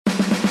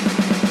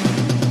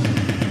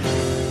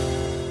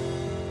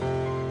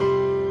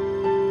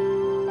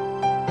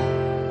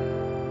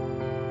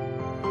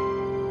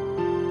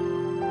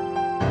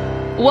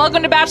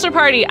Welcome to Bachelor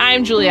Party.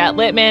 I'm Juliette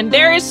Littman.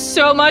 There is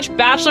so much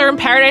Bachelor in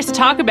Paradise to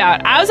talk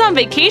about. I was on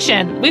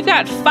vacation. We've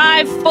got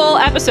 5 full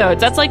episodes.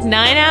 That's like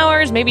 9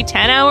 hours, maybe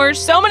 10 hours.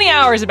 So many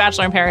hours of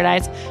Bachelor in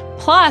Paradise.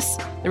 Plus,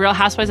 The Real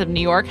Housewives of New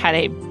York had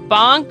a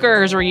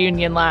bonkers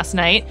reunion last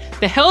night.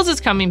 The Hills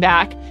is coming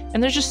back.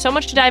 And there's just so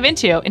much to dive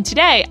into. And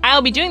today,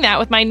 I'll be doing that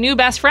with my new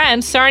best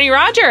friend, Sarnie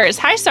Rogers.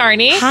 Hi,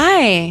 Sarnie.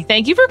 Hi.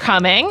 Thank you for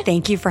coming.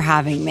 Thank you for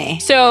having me.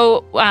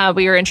 So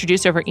we were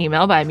introduced over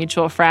email by a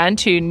mutual friend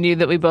who knew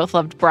that we both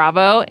loved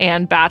Bravo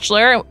and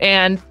Bachelor,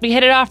 and we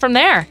hit it off from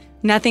there.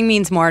 Nothing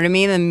means more to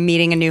me than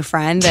meeting a new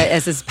friend that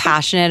is as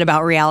passionate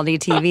about reality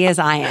TV as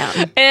I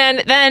am.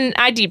 And then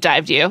I deep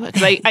dived you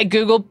because I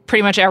Googled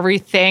pretty much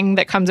everything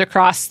that comes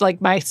across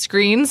like my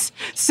screens.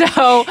 So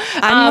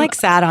I'm like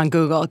sad on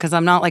Google because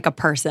I'm not like a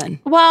person.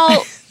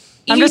 Well,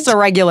 I'm just a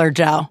regular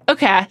Joe.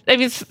 Okay. I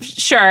mean,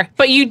 sure.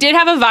 But you did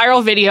have a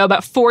viral video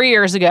about 4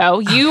 years ago.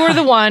 You were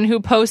the one who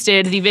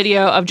posted the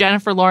video of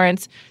Jennifer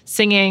Lawrence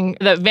singing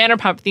the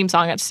Vanderpump theme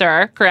song at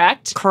SUR,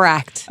 correct?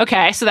 Correct.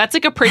 Okay. So that's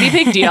like a pretty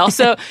big deal.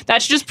 So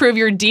that should just prove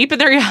you're deep in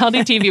the reality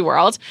TV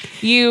world.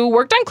 You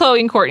worked on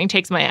Chloe and Courtney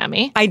Takes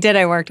Miami. I did.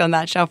 I worked on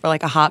that show for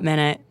like a hot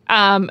minute.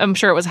 I'm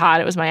sure it was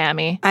hot. It was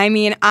Miami. I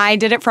mean, I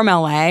did it from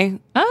LA.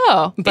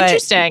 Oh, but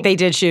interesting. They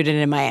did shoot it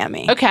in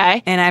Miami.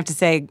 Okay. And I have to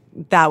say,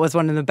 that was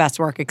one of the best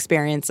work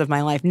experience of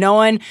my life. No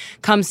one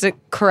comes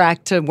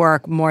to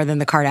work more than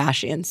the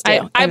Kardashians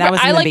do.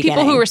 I like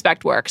people who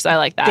respect work, so I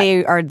like that.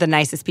 They are the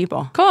nicest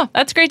people. Cool.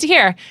 That's great to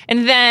hear.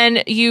 And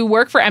then you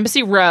work for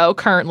Embassy Row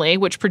currently,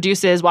 which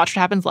produces Watch What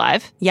Happens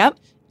Live. Yep.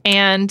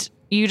 And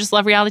you just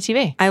love reality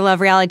TV. I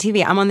love reality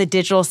TV. I'm on the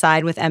digital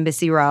side with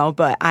Embassy Row,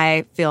 but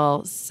I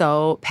feel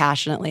so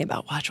passionately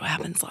about Watch What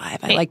Happens Live.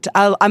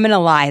 I'm going to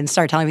lie and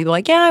start telling people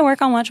like, yeah, I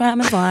work on Watch What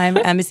Happens Live,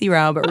 Embassy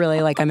Row, but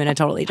really like I'm in a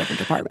totally different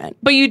department.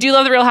 But you do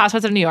love The Real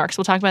Housewives of New York, so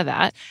we'll talk about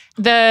that.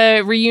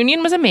 The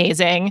reunion was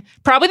amazing.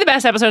 Probably the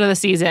best episode of the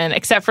season,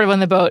 except for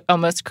when the boat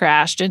almost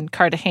crashed in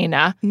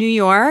Cartagena. New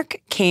York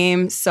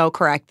came so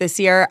correct this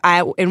year.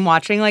 In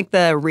watching like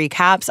the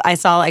recaps, I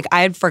saw like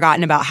I had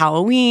forgotten about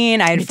Halloween.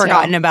 I had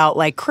forgotten about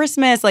like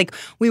Christmas. Like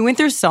we went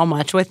through so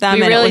much with them,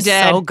 and really it was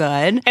did. So good.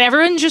 And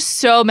everyone's just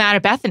so mad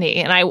at Bethany.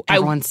 And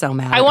everyone's so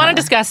mad. I want to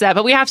discuss that,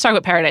 but we have to talk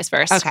about Paradise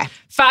first. Okay.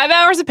 5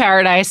 hours of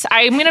Paradise.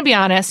 I'm going to be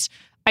honest.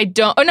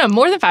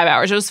 More than 5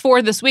 hours. It was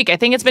 4 this week. I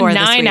think it's been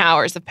 9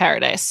 hours of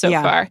Paradise so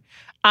far.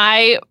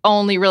 I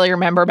only really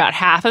remember about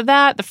half of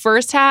that. The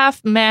first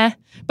half, meh.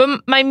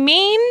 But my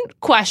main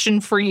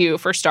question for you,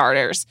 for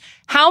starters,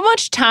 how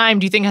much time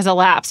do you think has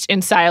elapsed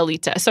in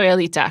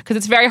Sayulita? Because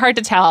it's very hard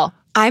to tell.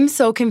 I'm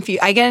so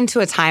confused. I get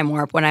into a time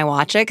warp when I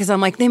watch it because I'm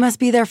like, they must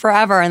be there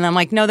forever. And I'm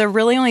like, no, they're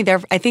really only there.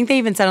 I think they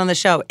even said on the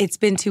show, it's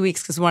been 2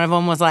 weeks because one of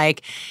them was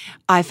like,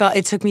 I felt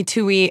it took me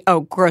 2 weeks.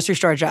 Oh, Grocery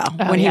Store Joe,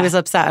 when he was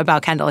upset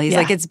about Kendall. He's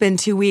like, it's been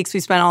 2 weeks.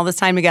 We spent all this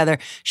time together.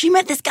 She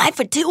met this guy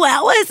for 2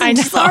 hours and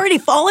she's already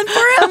fallen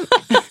for him.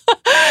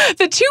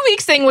 The 2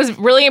 weeks thing was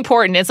really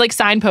important. It's like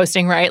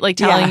signposting, right? Like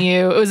telling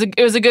you,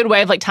 it was a good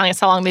way of like telling us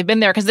how long they've been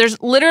there because there's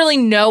literally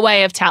no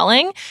way of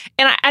telling.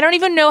 And I don't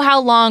even know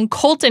how long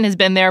Colton has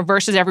been there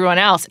versus everyone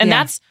else. And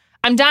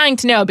I'm dying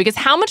to know because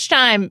how much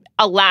time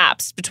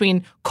elapsed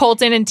between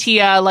Colton and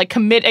Tia like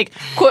committing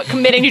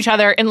to each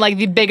other in like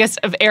the biggest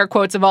of air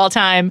quotes of all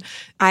time.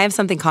 I have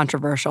something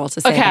controversial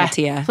to say about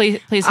Tia.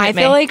 Please hit I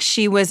me. feel like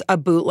she was a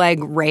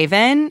bootleg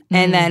Raven.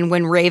 And then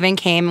when Raven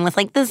came and was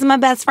like, this is my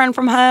best friend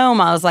from home,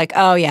 I was like,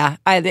 oh yeah,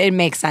 it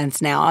makes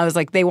sense now. I was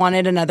like, they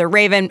wanted another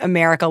Raven.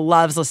 America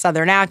loves a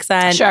Southern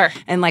accent. Sure.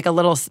 And like a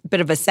little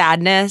bit of a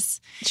sadness.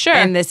 Sure.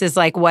 And this is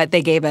like what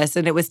they gave us.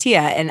 And it was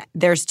Tia. And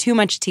there's too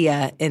much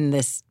Tia in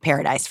this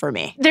Paradise for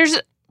me.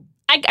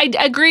 I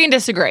agree and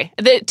disagree.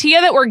 The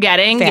Tia that we're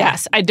getting,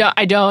 yes, I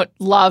don't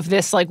love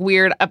this like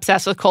weird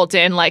obsessed with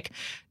Colton, like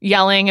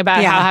yelling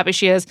about how happy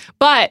she is.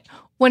 But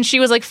when she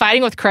was like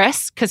fighting with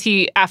Chris because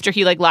after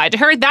he like lied to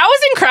her, that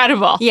was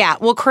incredible. Yeah,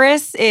 well,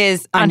 Chris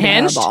is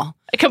unhinged.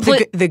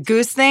 The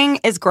goose thing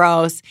is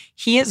gross.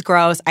 He is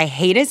gross. I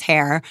hate his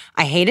hair.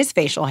 I hate his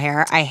facial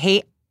hair. I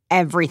hate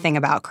everything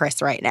about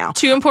Chris right now.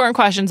 2 important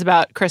questions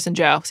about Chris and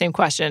Joe. Same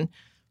question.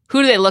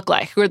 Who do they look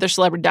like? Who are their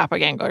celebrity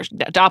doppelgangers?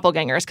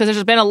 Because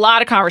there's been a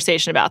lot of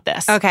conversation about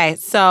this. Okay,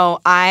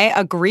 so I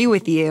agree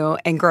with you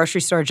and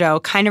Grocery Store Joe,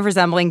 kind of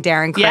resembling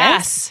Darren Criss.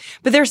 Yes.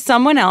 But there's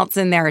someone else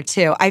in there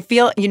too. I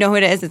feel, you know who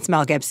it is? It's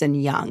Mel Gibson,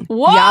 young.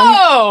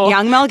 Whoa!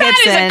 Young Mel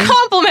Gibson. That is a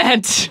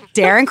compliment.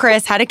 Darren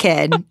Criss had a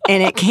kid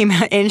and it came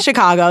out in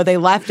Chicago. They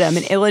left him,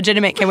 an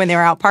illegitimate kid when they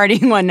were out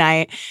partying one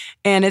night.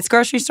 And it's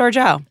Grocery Store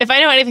Joe. If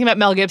I know anything about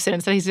Mel Gibson,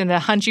 it's that he's going to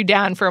hunt you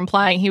down for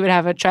implying he would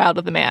have a child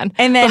with a man.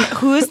 And then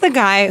who's the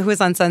guy who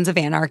was on Sons of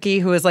Anarchy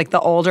who was like the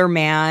older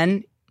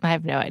man? I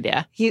have no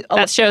idea.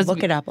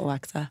 Look it up,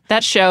 Alexa.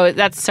 That's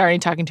Sarnie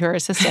talking to her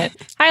assistant.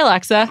 Hi,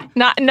 Alexa.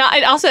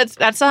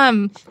 That's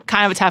kind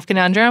of a tough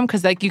conundrum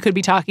because like you could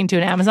be talking to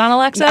an Amazon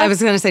Alexa. I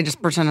was going to say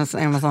just pretend it's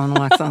Amazon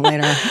Alexa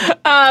later.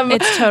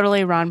 It's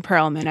totally Ron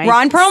Perlman.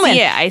 Ron Perlman.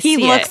 Yeah, he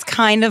looks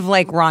kind of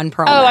like Ron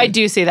Perlman. Oh, I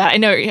do see that. I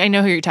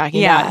know who you're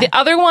talking about. The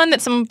other one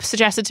that someone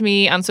suggested to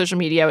me on social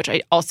media, which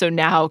I also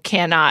now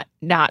cannot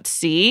not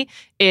see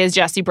is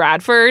Jesse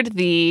Bradford,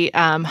 the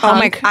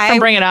hunk God, from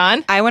Bring It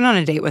On. I went on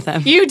a date with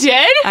him. You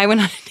did? I went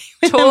on a date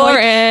with him like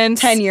Torrance.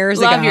 10 years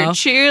Love ago. your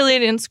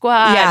cheerleading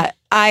squad. Yeah.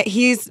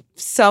 He's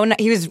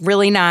he was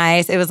really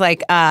nice. It was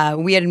like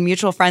we had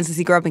mutual friends because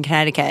he grew up in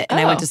Connecticut, and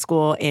I went to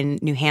school in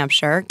New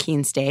Hampshire,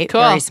 Keene State.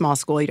 Cool. Very small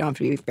school. You don't have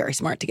to be very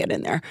smart to get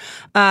in there.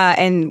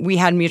 And we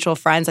had mutual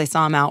friends. I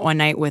saw him out one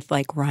night with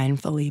like Ryan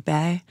Felipe.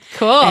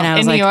 Cool. And I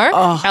was in like, New York?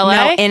 oh, LA?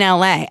 No, in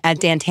LA at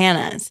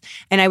Dantana's.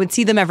 And I would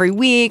see them every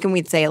week, and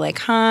we'd say like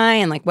hi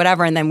and like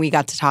whatever. And then we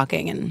got to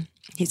talking, and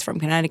he's from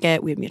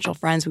Connecticut. We have mutual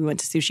friends. We went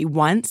to sushi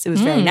once. It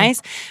was very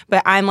nice.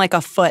 But I'm like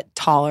a foot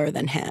taller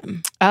than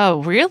him.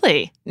 Oh,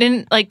 really?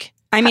 And like,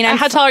 I mean,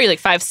 how tall are you?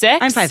 Like 5'6"?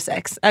 I'm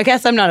 5'6". I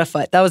guess I'm not a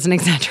foot. That was an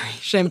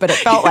exaggeration, but it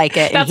felt like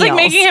it. That's like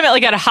making him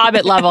at a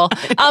Hobbit level.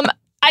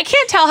 I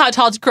can't tell how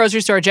tall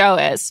Grocery Store Joe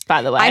is,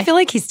 by the way. I feel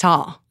like he's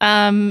tall.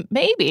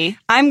 Maybe.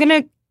 I'm going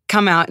to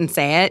come out and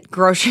say it.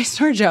 Grocery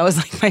Store Joe is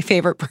like my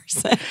favorite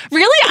person.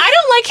 Really? I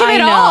don't like him I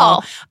at know.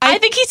 all. I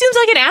think he seems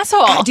like an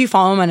asshole. Do you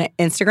follow him on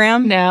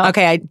Instagram? No.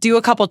 Okay, I do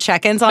a couple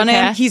check-ins on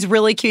him. He's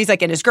really cute. He's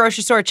like in his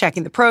grocery store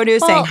checking the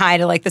produce, saying hi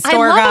to like the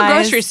store guys. I love a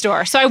grocery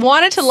store, so I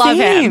wanted to love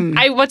him.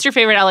 Same. What's your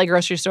favorite LA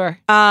grocery store?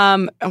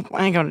 I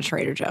go to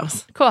Trader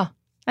Joe's. Cool.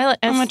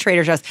 I'm a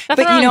Trader Joe's. But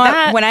wrong you know with what?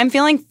 that. When I'm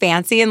feeling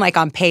fancy and like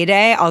on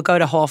payday, I'll go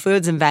to Whole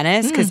Foods in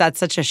Venice because that's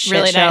such a shit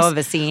Really show nice. of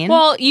a scene.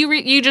 Well,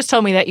 you just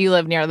told me that you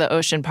live near the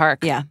Ocean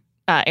Park yeah.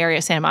 area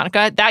of Santa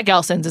Monica. That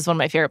Gelson's is one of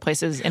my favorite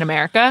places in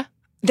America.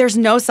 There's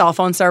no cell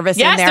phone service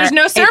Yes, in there. there's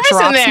no service it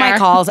drops in there. my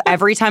calls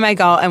every time I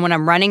go. And when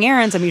I'm running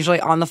errands, I'm usually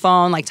on the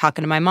phone, like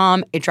talking to my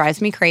mom. It drives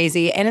me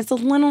crazy. And it's a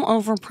little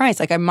overpriced.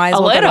 Like I might as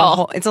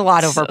well get it's a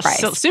lot overpriced.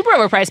 So super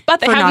overpriced.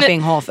 But they for have not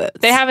being Whole Foods.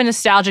 They have a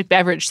nostalgic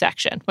beverage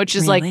section, which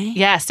is Really? like,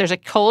 yes, there's a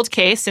cold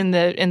case in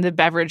the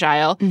beverage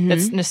aisle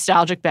that's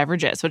nostalgic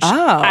beverages, which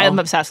I'm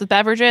obsessed with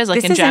beverages, like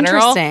this in is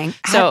general. interesting.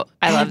 So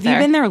I love Have there.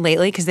 you been there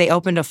lately? Because they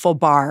opened a full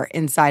bar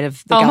inside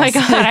of the Oh my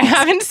Gelson's. God, I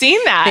haven't seen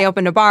that. They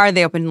opened a bar.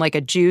 They opened like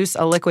a juice,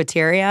 a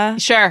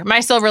liquidaria. Sure.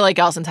 My Silver Lake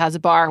Gelson's has a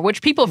bar,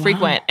 which people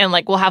frequent, and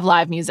like we'll have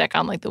live music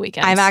on like the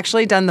weekends. I've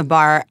actually done the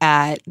bar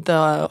at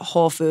the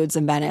Whole Foods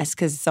in Venice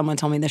because someone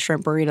told me the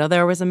shrimp burrito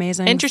there was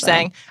amazing.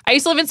 Interesting. So. I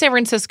used to live in San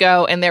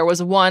Francisco, and there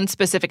was one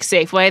specific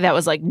Safeway that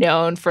was like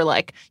known for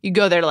like you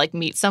go there to like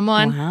meet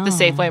someone. Wow. The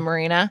Safeway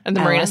Marina and the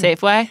I Marina love it.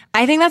 Safeway.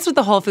 I think that's what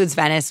the Whole Foods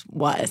Venice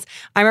was.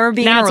 I remember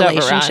being Now in a it's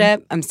overrun.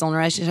 relationship. I'm still in a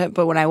relationship,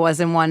 but when I was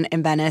in one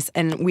in Venice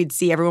and we'd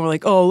see everyone, we're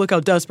like, oh, look how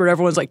desperate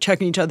everyone's like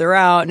checking each other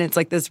out. And it's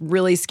like this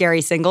really scary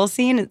single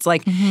scene. It's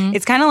like,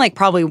 it's kind of like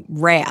probably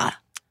Rhea.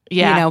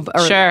 Yeah, you know,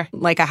 or sure.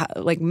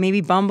 like maybe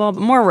Bumble, but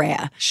more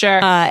Rhea. Sure.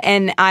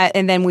 And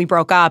then we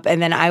broke up,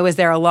 and then I was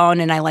there alone,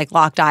 and I like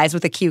locked eyes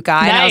with a cute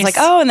guy, and I was Nice.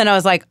 like, oh, and then I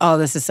was like, oh,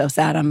 this is so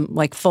sad. I'm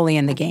like fully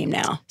in the game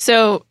now.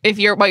 So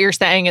what you're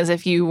saying is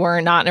if you were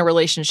not in a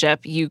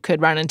relationship, you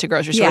could run into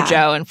Grocery Store Yeah.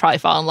 Joe and probably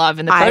fall in love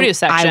in the produce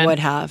section. I would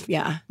have,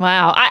 yeah.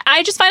 Wow.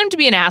 I just find him to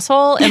be an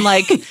asshole and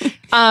like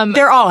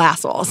They're all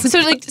assholes.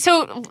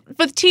 so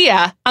with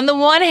Tia, on the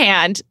one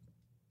hand,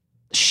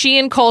 she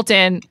and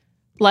Colton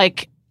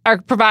like are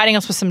providing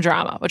us with some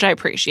drama, which I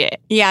appreciate.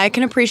 Yeah, I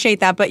can appreciate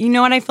that. But you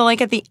know what? I feel like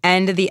at the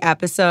end of the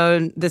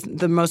episode,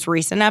 the most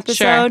recent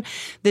episode,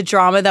 the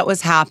drama that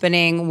was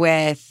happening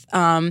with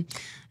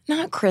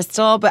not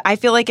Crystal, but I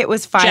feel like it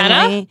was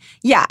finally. Jenna?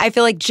 Yeah, I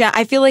feel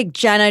like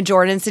Jenna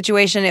Jordan's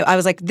situation. I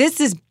was like, this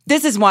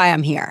is why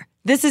I'm here.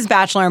 This is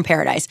Bachelor in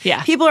Paradise.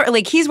 Yeah. People are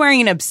like, he's wearing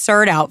an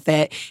absurd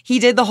outfit. He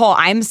did the whole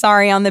I'm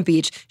sorry on the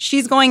beach.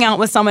 She's going out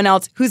with someone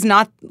else who's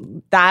not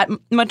that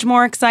much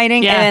more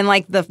exciting. Yeah. And then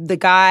like the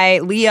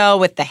guy, Leo,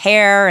 with the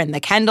hair and the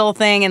Kendall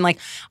thing. And like,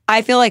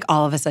 I feel like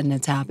all of a sudden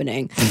it's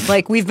happening.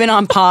 Like we've been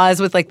on pause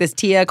with like this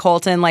Tia,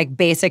 Colton, like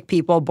basic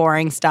people,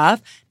 boring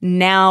stuff.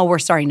 Now we're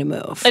starting to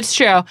move. It's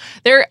true.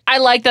 I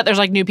like that there's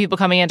like new people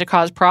coming in to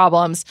cause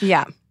problems.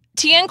 Yeah.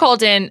 Tia and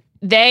Colton,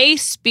 they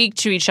speak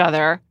to each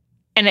other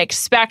and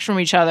expect from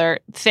each other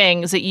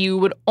things that you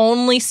would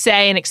only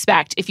say and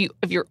expect if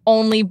your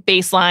only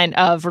baseline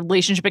of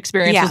relationship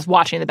experience was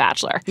watching The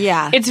Bachelor.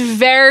 Yeah. It's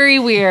very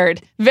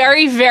weird.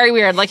 Very, very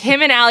weird. Like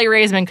him and Allie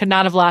Raisman could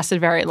not have lasted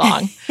very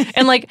long.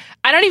 And like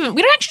we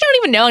don't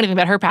even know anything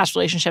about her past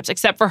relationships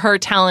except for her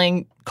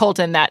telling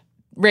Colton that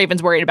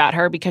Raven's worried about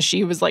her because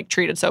she was like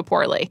treated so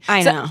poorly.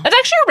 I know. That's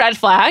actually a red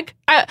flag.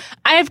 I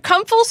have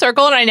come full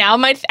circle, and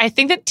I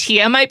think that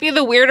Tia might be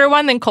the weirder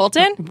one than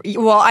Colton.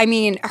 Well, I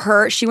mean,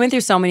 she went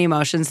through so many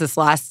emotions this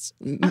last.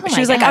 She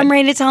was like, God. I'm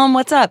ready to tell him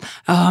what's up.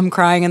 Oh, I'm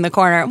crying in the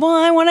corner. Well,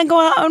 I want to go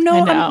out. Oh,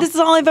 no, this is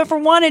all I've ever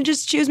wanted.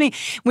 Just choose me.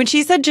 When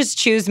she said just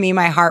choose me,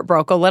 my heart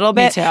broke a little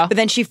bit. Me too. But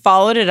then she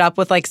followed it up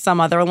with like some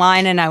other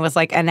line, and I was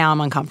like, and now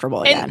I'm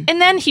uncomfortable again. And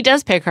then he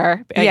does pick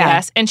her, I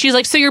guess. And she's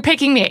like, so you're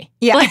picking me.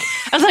 Yeah. Like,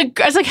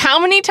 I was like, how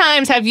many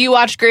times have you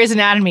watched Grey's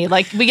Anatomy?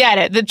 Like, we get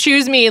it. The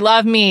choose me,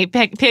 love me,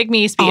 pick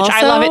me speech.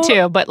 I love it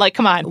too. But like,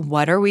 come on.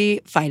 What are we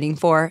fighting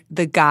for?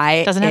 The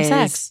guy Doesn't have is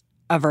sex.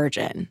 a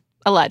virgin.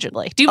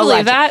 Allegedly. Do you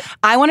believe that?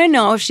 I want to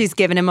know if she's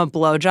given him a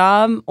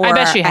blowjob or I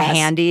bet she a has.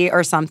 handy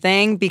or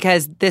something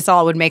because this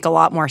all would make a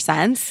lot more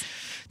sense.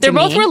 They're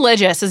both me.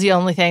 religious is the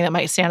only thing that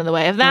might stand in the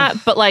way of that.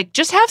 But like,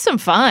 just have some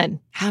fun.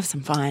 Have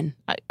some fun.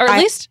 Or at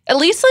least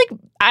like,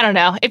 I don't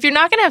know. If you're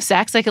not going to have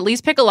sex, like at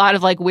least pick a lot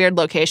of like weird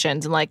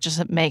locations and like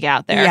just make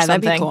out there or Yeah,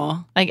 something. that'd be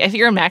cool. Like if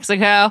you're in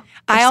Mexico or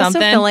I also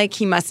something. feel like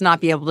he must not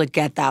be able to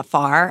get that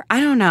far. I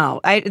don't know.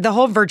 The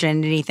whole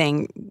virginity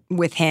thing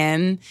with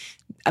him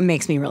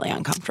makes me really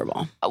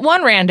uncomfortable.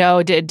 One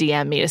rando did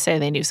DM me to say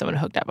they knew someone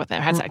who hooked up with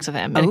him, had sex with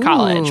him in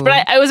college.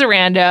 But I was a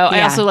rando. I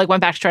Yeah. also like went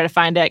back to try to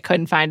find it,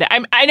 couldn't find it.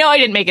 I know I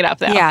didn't make it up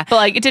though. Yeah. But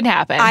like it didn't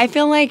happen. I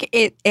feel like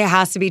it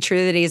has to be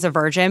true that he's a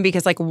virgin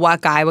because like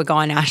what guy would go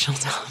on national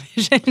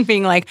television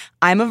being like,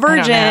 I'm a know.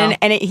 virgin?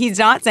 And he's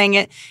not saying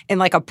it in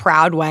like a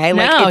proud way.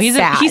 Like no, it's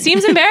sad. he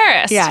seems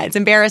embarrassed. Yeah, it's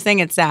embarrassing.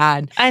 It's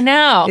sad. I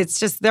know.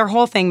 It's just their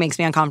whole thing makes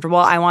me uncomfortable.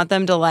 I want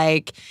them to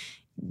like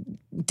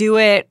do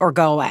it or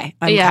go away.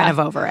 I'm Yeah. kind of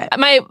over it.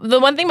 The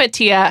one thing about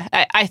Tia,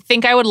 I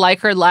think I would like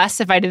her less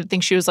if I didn't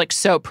think she was like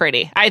so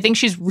pretty. I think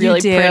she's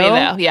really do? pretty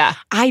though. Yeah.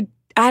 I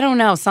don't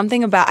know.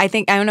 Something about I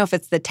don't know if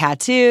it's the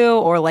tattoo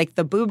or like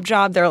the boob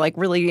job. They're like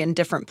really in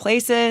different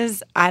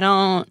places. I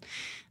don't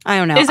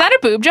know. Is that a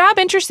boob job?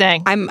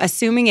 Interesting. I'm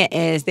assuming it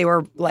is. They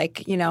were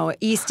like,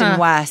 east and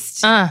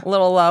west, a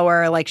little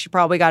lower. Like she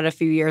probably got it a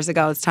few years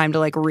ago. It's time to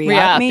like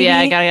re-up maybe.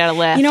 Yeah, gotta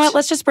lift. You know what?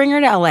 Let's just bring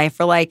her to LA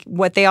for like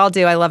what they all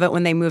do. I love it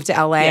when they move to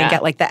LA and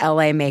get like the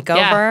LA makeover.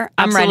 Yeah,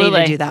 I'm ready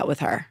absolutely. to do that with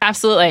her.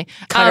 Absolutely.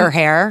 Cut her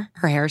hair.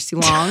 Her hair's too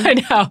long. I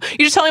know.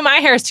 You just told me my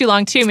hair is too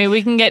long too. Maybe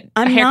we can get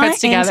I'm haircuts not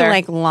together. into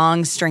like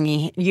long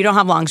stringy. You don't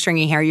have long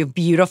stringy hair. You have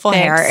beautiful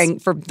Thanks. hair. And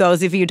for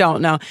those of you who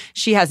don't know,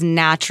 she has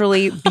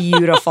naturally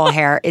beautiful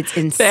hair. It's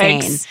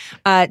insane.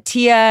 Thanks.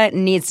 Tia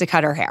needs to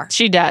cut her hair.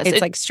 She does.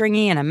 It's like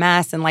stringy and a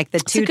mess, and like the a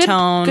two good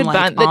tone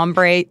like bun.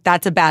 ombre.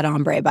 That's a bad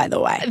ombre, by the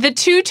way. The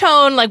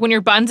two-tone, like when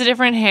your bun's a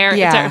different hair,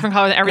 it's a different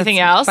color than everything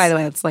else. By the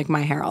way, it's like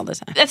my hair all the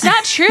time. That's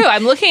not true.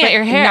 I'm looking at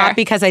your hair. Not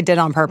because I did it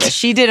on purpose.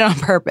 She did it on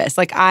purpose.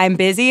 Like I'm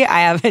busy. I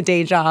have a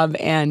day job,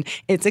 and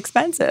it's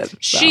expensive.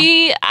 So.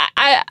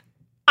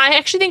 I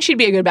actually think she'd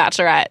be a good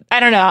bachelorette. I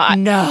don't know.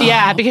 No.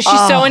 Yeah, because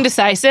she's so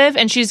indecisive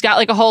and she's got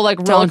like a whole like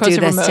roller Don't coaster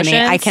do of this emotions. to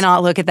me. I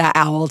cannot look at that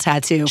owl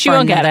tattoo She for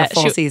won't get another it.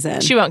 full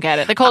season. She won't get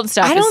it. The cold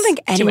stuff. I don't is think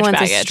too much anyone's a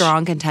baggage.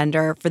 strong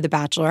contender for the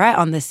Bachelorette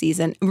on this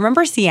season.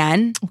 Remember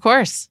Cien? Of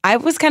course. I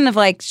was kind of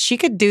like, she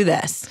could do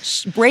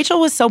this. Rachel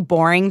was so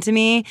boring to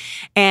me,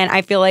 and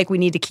I feel like we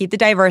need to keep the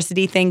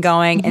diversity thing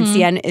going. And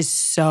Cien is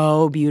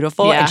so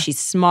beautiful, Yeah. and she's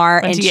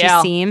smart, Went and to she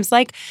Yale. seems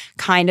like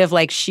kind of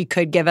like she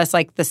could give us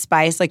like the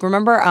spice. Like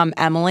remember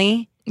Emily?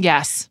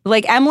 Yes.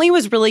 Like Emily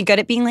was really good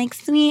at being like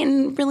sweet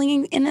and really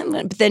in it,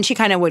 but then she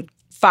kind of would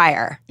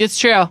fire. It's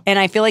true. And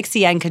I feel like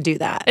Cien could do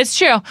that. It's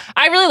true.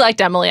 I really liked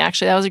Emily,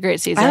 actually. That was a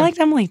great season. I liked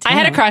Emily too. I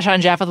had a crush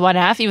on Jeff with one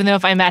F, even though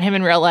if I met him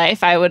in real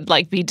life, I would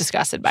like be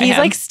disgusted by him. He's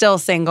like still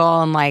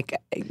single and like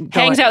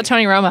hangs out with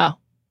Tony Romo.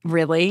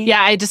 Really?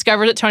 Yeah, I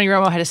discovered that Tony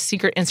Romo had a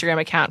secret Instagram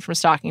account from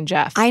stalking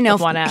Jeff. I know.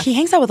 With one F. He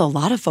hangs out with a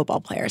lot of football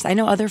players. I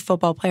know other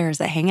football players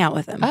that hang out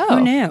with him. Oh,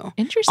 Who knew?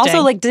 Interesting.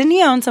 Also, like, didn't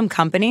he own some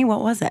company?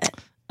 What was it?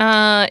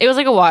 It was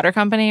like a water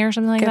company or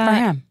something like Good that. for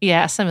him.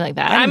 Yeah, something like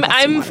that. I'd invest in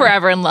I'm water.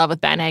 forever in love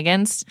with Ben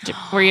Higgins.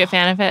 Were you a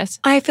fan of his?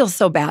 I feel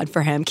so bad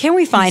for him. Can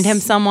we find him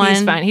someone?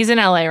 He's fine. He's in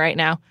LA right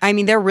now. I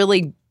mean, they're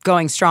really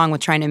going strong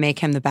with trying to make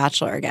him the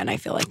Bachelor again. I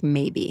feel like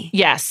maybe.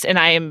 Yes, and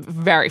I am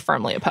very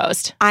firmly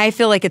opposed. I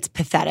feel like it's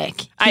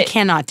pathetic. He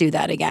cannot do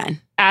that again.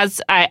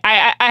 As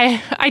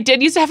I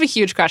did used to have a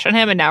huge crush on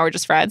him, and now we're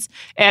just friends.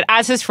 And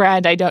as his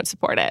friend, I don't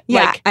support it.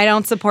 Yeah, Like, I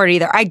don't support it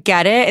either. I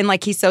get it, and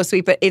like he's so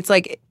sweet, but it's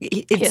like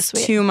it's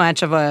sweet. too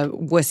much of a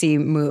wussy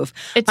move.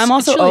 It's- I'm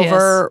also it truly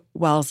over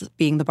Wells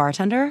being the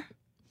bartender.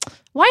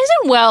 why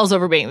isn't Wells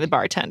over being the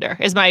bartender?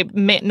 Is my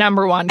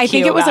number one. I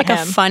think cue it was about like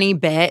him. a funny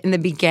bit in the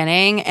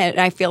beginning, and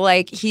I feel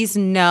like he's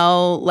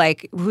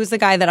who's the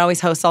guy that always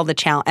hosts all the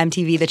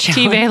MTV the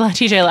challenge.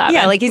 TJ Lavin.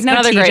 Yeah, like he's no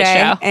another TJ, great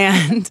show.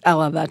 and I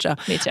love that show.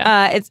 Me too.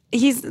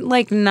 He's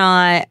like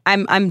not.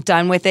 I'm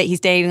done with it. He's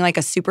dating like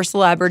a super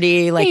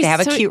celebrity. Like they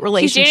have a cute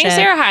relationship. He's dating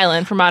Sarah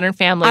Hyland from Modern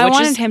Family. I which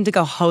wanted is, him to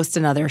go host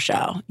another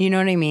show. You know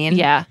what I mean?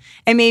 Yeah.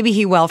 And maybe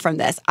he will from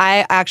this.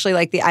 I actually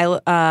like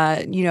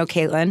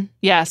Caitlyn.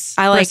 Yes.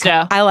 I like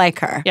Bristow. I like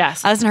her.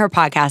 Yes. I listen to her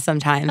podcast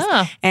sometimes,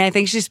 Oh. and I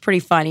think she's pretty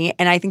funny.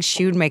 And I think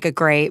she would make a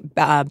great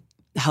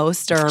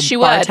host or She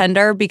would.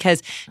 bartender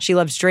because she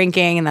loves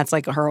drinking, and that's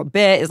like her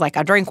bit is like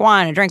I drink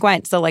wine.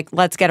 So like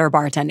let's get her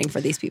bartending for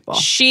these people.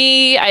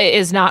 She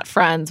is not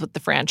friends with the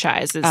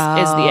franchise is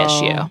the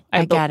issue.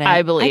 I get it.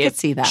 I believe. I could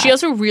see that. She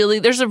also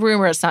there's a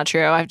rumor, it's not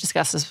true, I've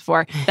discussed this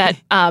before, that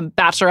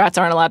bachelorettes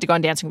aren't allowed to go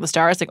on Dancing with the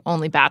Stars, like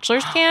only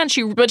bachelors can.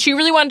 But she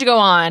really wanted to go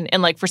on,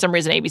 and like for some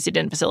reason ABC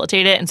didn't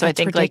facilitate it, and so That's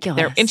I think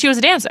ridiculous. and she was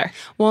a dancer.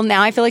 Well,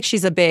 now I feel like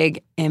she's a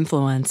big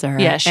influencer.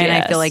 Yeah, she and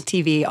I is. feel like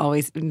TV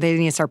they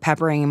need to start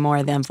peppering more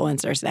of the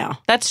influencers now.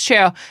 That's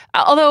true.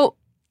 Although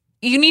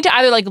you need to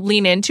either like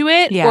lean into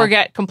it or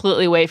get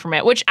completely away from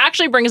it, which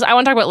actually brings, I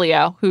want to talk about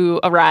Leo, who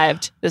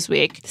arrived this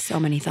week. So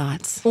many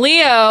thoughts.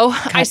 Leo,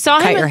 I saw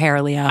him. Cut your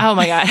hair, Leo. Oh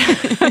my God.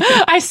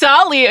 I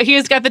saw Leo.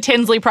 He's got the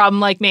Tinsley problem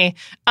like me.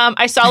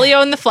 I saw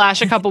Leo in the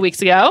flesh a couple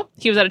weeks ago.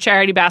 He was at a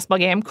charity basketball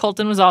game.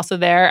 Colton was also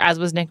there, as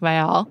was Nick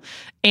Viall.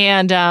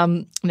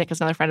 And Nick is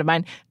another friend of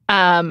mine.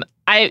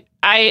 I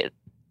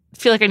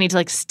feel like I need to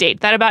like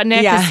state that about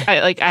Nick. Yeah.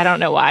 I don't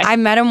know why. I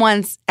met him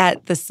once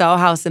at the Soho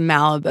House in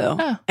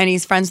Malibu, and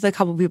he's friends with a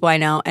couple people I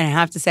know, and I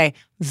have to say,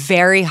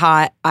 very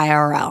hot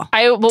IRL.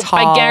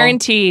 I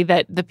guarantee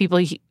that the people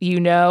you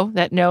know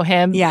that know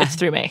him, it's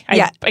through me.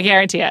 I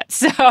guarantee it.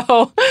 So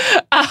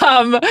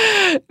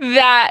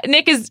that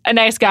Nick is a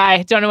nice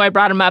guy. Don't know why I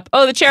brought him up.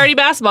 Oh, the charity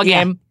basketball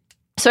game.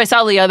 So I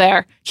saw Leo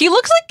there. He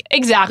looks like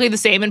exactly the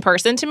same in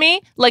person to me.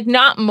 Like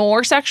not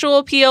more sexual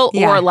appeal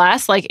or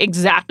less, like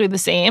exactly the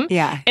same.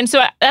 Yeah. And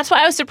so that's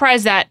why I was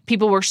surprised that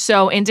people were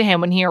so into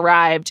him when he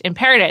arrived in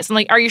Paradise. I'm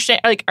like, are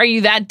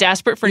you that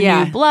desperate for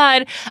new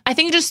blood? I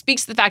think it just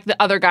speaks to the fact that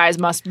other guys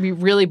must be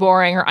really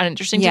boring or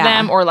uninteresting to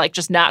them or like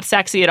just not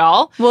sexy at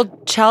all. Well,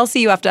 Chelsea,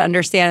 you have to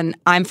understand,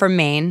 I'm from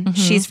Maine. Mm-hmm.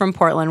 She's from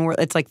Portland.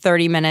 It's like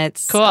 30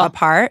 minutes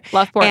apart.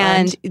 Love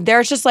Portland. And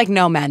there's just like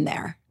no men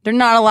there. There are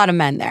not a lot of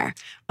men there.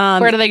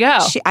 Where do they go?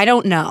 I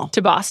don't know.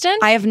 To Boston?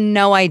 I have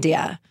no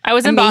idea. I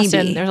was in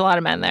Boston. There's a lot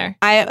of men there.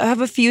 I have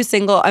a few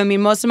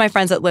most of my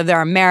friends that live there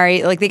are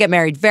married. Like they get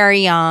married very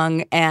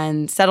young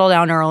and settle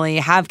down early,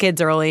 have kids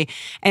early.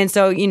 And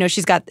so,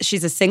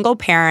 she's a single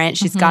parent.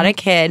 She's got a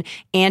kid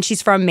and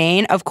she's from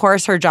Maine. Of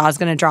course, her jaw's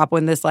going to drop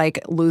when this like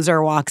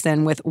loser walks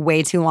in with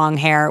way too long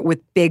hair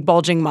with big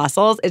bulging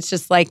muscles. It's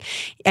just like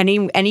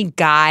any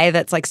guy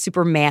that's like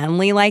super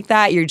manly like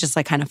that, you're just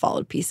like kind of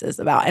followed pieces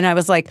about. And I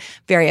was like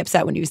very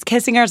upset when he was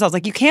kissing her. So I was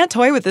like, you can't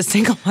toy with this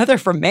single mother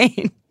from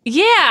Maine.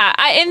 Yeah,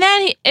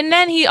 and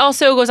then he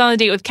also goes on a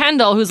date with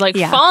Kendall, who's like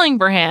falling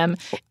for him.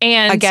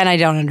 And again, I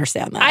don't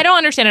understand that. I don't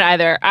understand it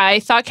either. I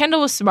thought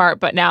Kendall was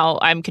smart, but now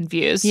I'm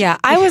confused. Yeah,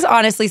 I was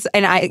honestly,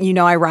 and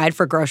I ride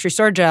for Grocery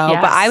Store Joe,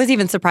 but I was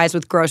even surprised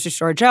with Grocery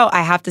Store Joe.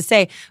 I have to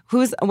say,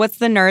 what's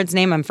the nerd's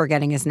name? I'm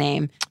forgetting his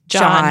name.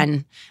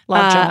 John.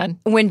 Love John.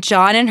 When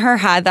John and her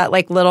had that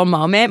like little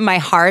moment, my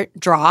heart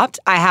dropped.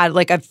 I had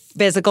like a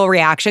physical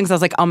reaction because I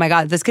was like, oh my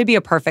God, this could be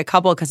a perfect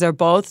couple because they're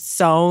both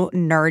so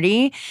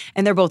nerdy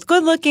and they're both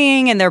good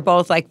looking and they're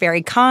both like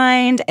very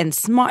kind and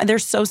smart. They're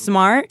so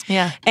smart.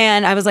 Yeah.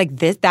 And I was like,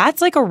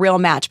 that's like a real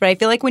match. But I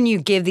feel like when you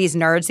give these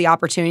nerds the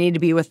opportunity to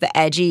be with the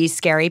edgy,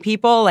 scary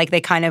people, like they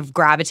kind of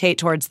gravitate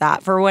towards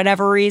that for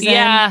whatever reason.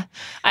 Yeah.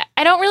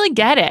 I don't really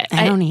get it.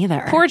 I don't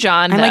either. Poor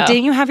John, I'm like,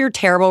 didn't you have your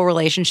terrible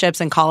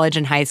relationships in college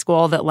and high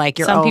school that like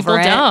you're over it? Some people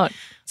don't.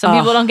 Some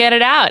people don't get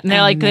it out. And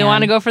they're like, they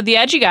want to go for the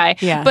edgy guy.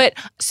 Yeah. But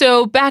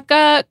so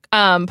Becca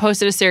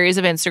posted a series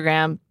of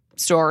Instagram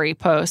story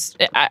posts.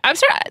 I'm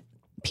sorry.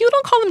 People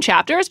don't call them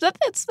chapters, but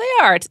they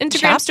are. It's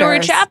Instagram story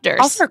chapters.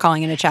 I'll start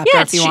calling it a chapter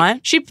if you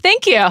want.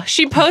 Thank you.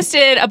 She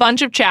posted a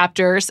bunch of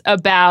chapters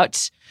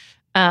about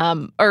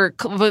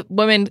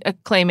women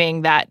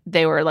claiming that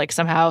they were like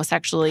somehow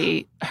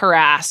sexually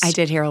harassed. I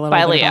did hear a little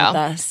bit about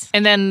this.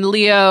 And then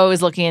Leo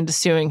is looking into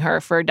suing her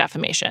for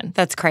defamation.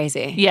 That's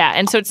crazy. Yeah.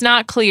 And so it's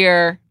not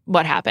clear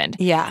what happened.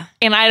 Yeah.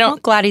 And I don't... I'm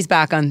glad he's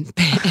back on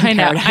I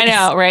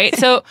know, right?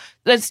 So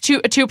that's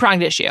a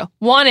two-pronged issue.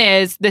 One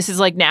is this is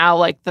like now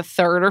like the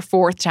third or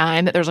fourth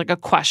time that there's like a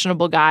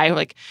questionable guy,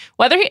 like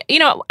whether he,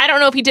 I don't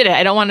know if he did it.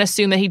 I don't want to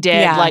assume that he did.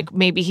 Yeah. Like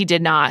maybe he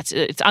did not.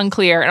 It's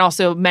unclear. And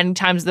also many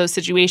times those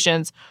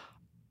situations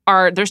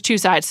there's two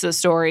sides to the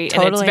story.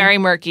 Totally. And it's very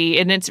murky.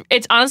 And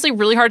it's honestly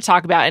really hard to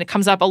talk about. And it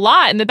comes up a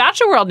lot in the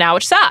Bachelor world now,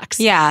 which sucks.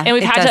 Yeah. And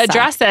we've had to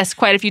address this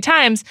quite a few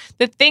times.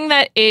 The thing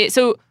that is...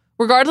 So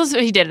regardless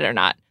if he did it or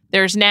not,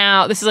 there's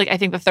now, this is like, I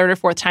think the third or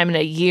fourth time in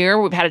a year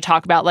we've had to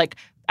talk about like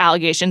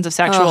allegations of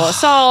sexual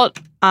assault.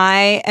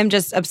 I am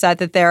just upset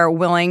that they're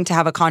willing to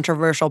have a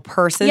controversial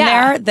person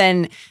there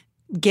than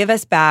give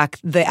us back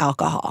the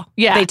alcohol.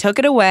 Yeah. They took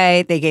it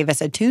away. They gave us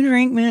a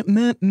 2-drink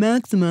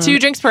maximum. 2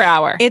 drinks per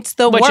hour. It's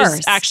the worst. Which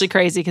is actually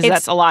crazy because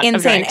that's a lot insane.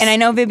 of drinks. And I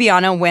know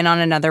Viviana went on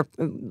another,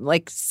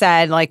 like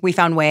said, like we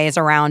found ways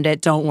around it.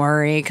 Don't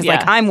worry. Because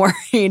like I'm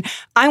worried.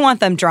 I want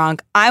them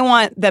drunk. I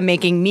want them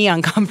making me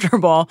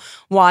uncomfortable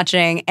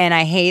watching. And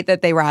I hate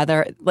that they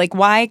rather, like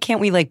why can't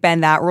we like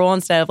bend that rule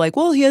instead of like,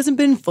 well, he hasn't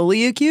been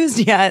fully accused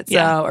yet.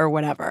 So, or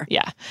whatever.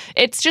 Yeah.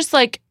 It's just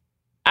like,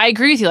 I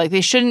agree with you. Like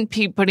they shouldn't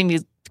be putting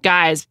these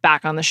guys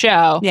back on the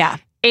show. Yeah.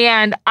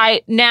 And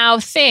I now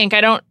think, I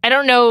don't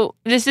know,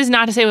 this is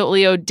not to say what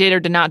Leo did or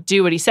did not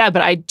do what he said,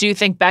 but I do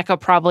think Becca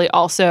probably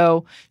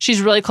also,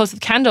 she's really close with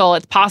Kendall.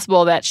 It's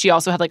possible that she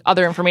also had like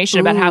other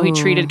information about how he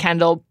treated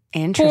Kendall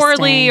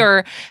poorly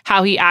or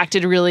how he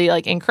acted really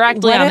like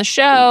incorrectly on the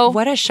show.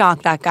 What a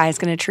shock that guy's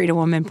going to treat a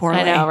woman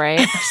poorly. I know,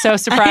 right? So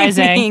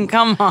surprising. I mean,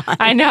 come on.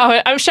 I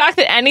know. I'm shocked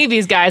that any of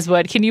these guys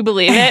would. Can you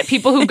believe it?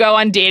 People who go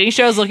on dating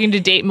shows looking to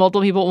date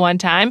multiple people at one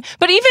time.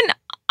 But even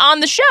on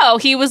the show,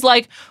 he was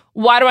like,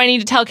 why do I need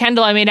to tell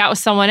Kendall I made out with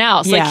someone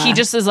else? Like, Yeah. he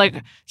just is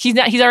like, he's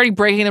already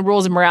breaking the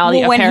rules of morality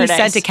Well, of when Paradise.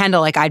 he said to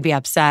Kendall, like, I'd be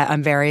upset.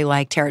 I'm very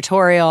like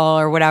territorial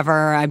or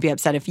whatever. I'd be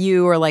upset if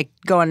you were like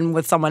going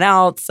with someone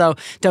else. So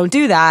don't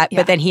do that. Yeah.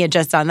 But then he had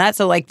just done that.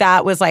 So like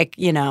that was like,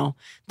 you know,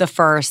 the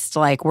first,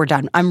 like, we're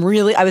done. I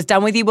was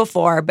done with you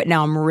before, but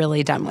now I'm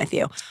really done with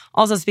you.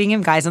 Also, speaking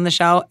of guys on the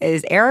show,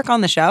 is Eric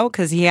on the show?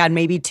 Because he had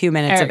maybe 2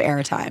 minutes of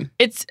airtime.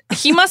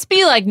 He must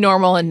be like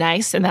normal and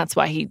nice, and that's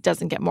why he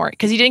doesn't get more,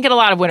 because he didn't get a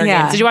lot of Winter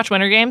Yeah. Games. Did you watch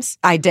Winter Games?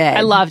 I did.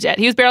 I loved it.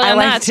 He was barely on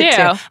that liked too.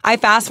 it, I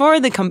fast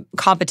forward the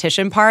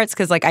competition parts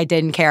because like I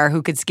didn't care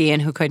who could ski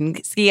and who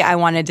couldn't ski. I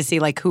wanted to see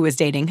like who was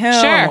dating who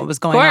Sure, and what was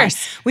going of on.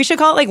 course. We should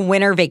call it like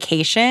winter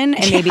vacation,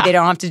 and maybe they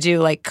don't have to do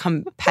like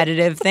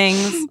competitive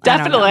things. I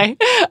don't know.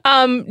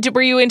 Definitely.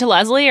 Were you into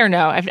Leslie or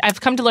no?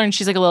 I've come to learn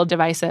she's like a little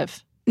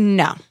divisive.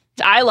 No.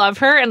 I love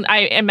her, and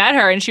I met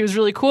her, and she was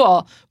really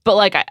cool. But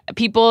like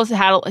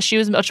she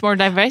was much more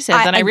divisive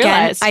than I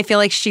realized. I feel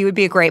like she would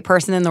be a great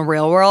person in the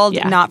real world,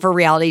 Yeah. not for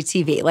reality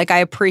TV. Like I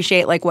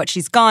appreciate like what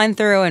she's gone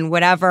through and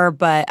whatever,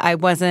 but I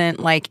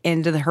wasn't like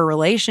into her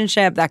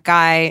relationship. That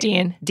guy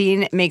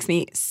Dean makes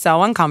me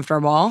so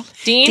uncomfortable.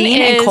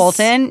 Dean and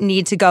Colton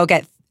need to go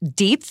get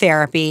deep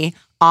therapy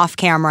off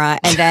camera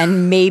and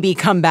then maybe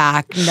come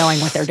back knowing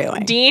what they're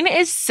doing. Dean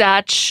is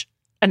such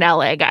an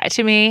LA guy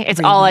to me. It's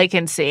all I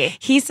can see.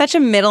 He's such a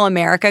middle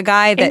America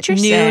guy that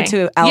new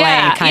to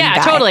LA kind of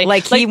guy. Totally.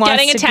 Like he wants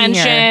getting to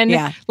attention. Be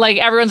here. Yeah. Like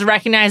everyone's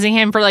recognizing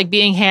him for like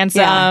being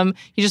handsome. Yeah.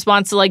 He just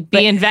wants to like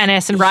be in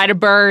Venice and ride a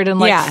bird and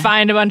like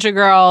find a bunch of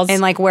girls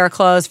and like wear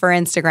clothes for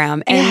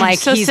Instagram. And like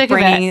so he's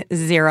bringing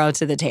zero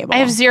to the table. I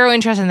have zero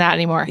interest in that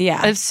anymore.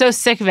 Yeah. I'm so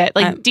sick of it.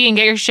 Like Dean,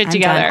 get your shit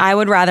together. Done. I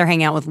would rather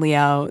hang out with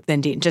Leo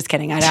than Dean. Just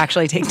kidding. I'd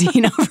actually take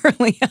Dean over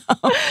Leo.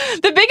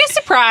 The biggest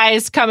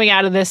surprise coming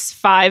out of this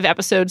 5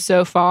 episodes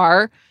so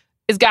far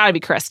is got to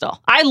be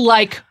Crystal. I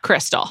like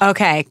Crystal.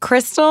 Okay.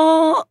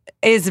 Crystal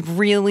is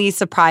really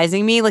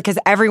surprising me because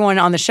everyone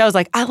on the show is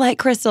like, I like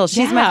Crystal.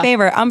 She's my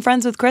favorite. I'm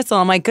friends with Crystal.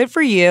 I'm like, good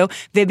for you.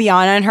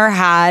 Viviana and her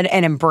had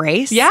an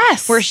embrace.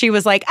 Yes. Where she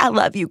was like, I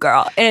love you,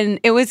 girl. And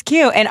it was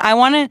cute. And I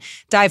want to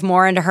dive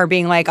more into her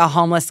being like a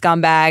homeless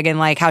scumbag and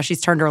like how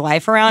she's turned her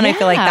life around. I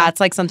feel like that's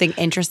like something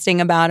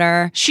interesting about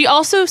her. She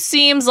also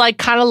seems like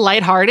kind of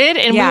lighthearted,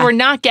 and we were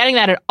not getting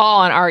that at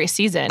all on Ari's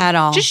season. At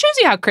all. Just shows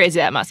you how crazy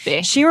that must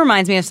be. She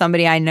reminds me of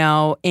somebody I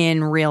know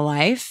in real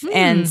life.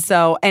 And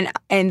so, and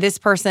this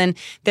person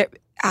that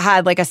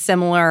had like a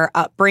similar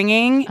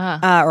upbringing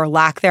or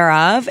lack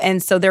thereof.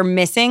 And so they're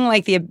missing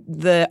like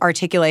the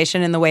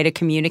articulation and the way to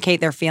communicate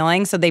their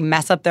feelings. So they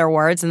mess up their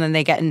words and then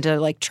they get into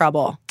like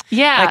trouble.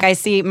 Yeah. Like I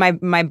see my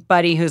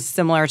buddy who's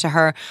similar to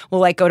her will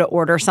like go to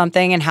order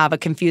something and have a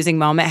confusing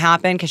moment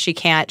happen because she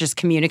can't just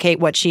communicate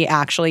what she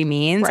actually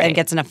means and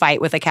gets in a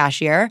fight with a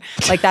cashier.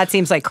 Like that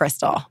seems like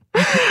Crystal.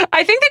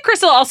 I think that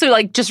Crystal also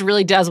like just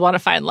really does want to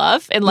find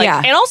love and like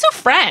and also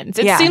friends.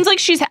 It seems like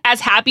she's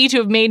as happy to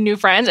have made new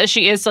friends as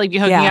she is to like be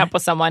hooking up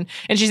with someone.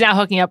 And she's now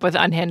hooking up with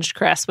unhinged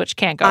Chris, which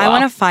can't go I well.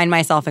 want to find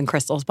myself in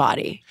Crystal's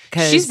body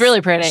because she's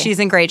really pretty. She's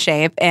in great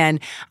shape,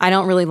 and I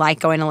don't really like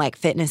going to like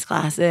fitness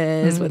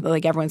classes with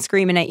like everyone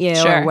screaming at you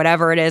or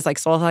whatever it is, like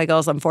Soul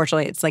Cycles.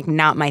 Unfortunately, it's like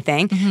not my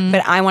thing.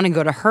 But I want to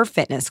go to her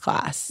fitness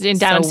class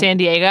down in San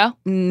Diego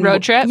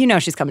road trip. You know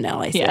she's coming to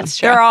LA soon. Yeah, that's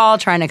true. They're all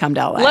trying to come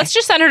to LA. Let's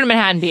just send her to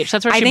Manhattan Beach.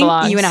 That's where she think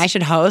belongs. you and I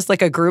should host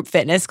like a group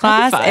fitness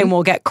class, and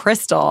we'll get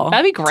Crystal.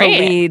 That'd be great.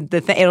 To lead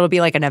the thing. It'll be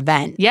like an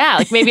event. Yeah,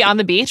 like maybe on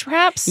the beach,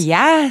 perhaps.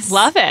 Yes,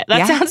 love it.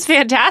 That sounds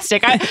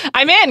fantastic.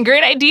 I'm in.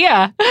 Great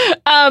idea.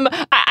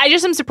 I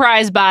just am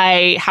surprised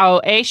by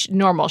how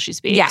normal she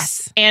speaks.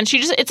 Yes, and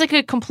it's like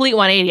a complete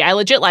 180. I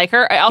legit like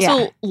her. I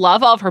also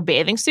love all of her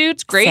bathing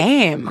suits.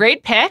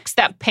 Great pics.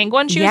 That pink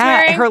one she was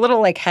wearing. Her little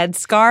like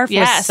headscarf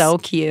was so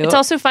cute. It's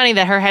also funny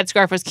that her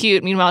headscarf was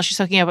cute. Meanwhile, she's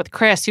hooking up with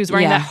Chris, who's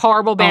wearing that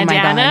horrible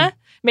bandana.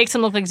 Makes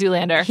him look like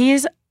Zoolander.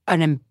 He's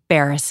an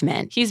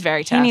embarrassment. He's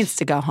very tough. He needs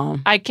to go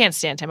home. I can't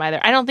stand him either.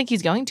 I don't think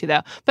he's going to,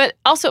 though. But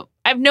also,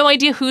 I have no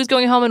idea who's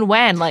going home and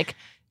when. Like,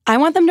 I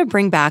want them to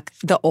bring back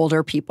the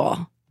older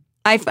people.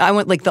 I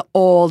want like the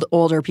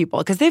older people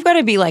because they've got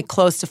to be like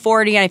close to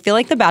 40. And I feel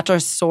like The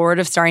Bachelor's sort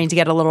of starting to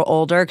get a little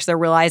older because they're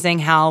realizing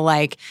how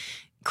like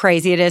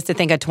crazy it is to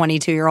think a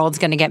 22-year-old's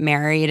going to get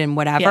married and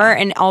whatever. Yeah.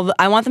 And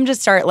I want them to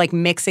start like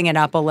mixing it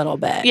up a little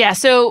bit. Yeah.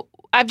 So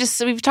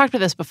we've talked about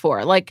this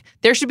before. Like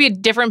there should be a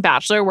different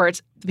Bachelor where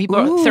it's people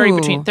are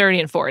between 30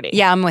 and 40.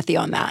 Yeah, I'm with you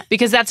on that.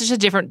 Because that's just a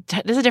different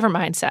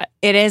mindset.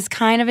 It is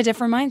kind of a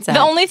different mindset. The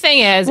only thing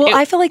is...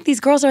 I feel like these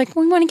girls are like,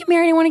 we want to get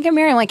married, I want to get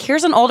married. I'm like,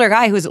 here's an older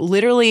guy who's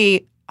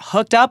literally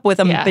hooked up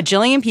with a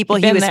bajillion people.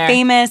 He was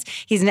famous.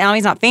 He's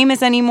not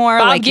famous anymore.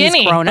 Bob like Guinea.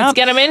 He's grown up. Let's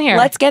get him in here.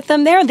 Let's get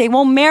them there. They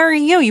will marry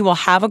you. You will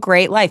have a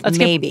great life. Let's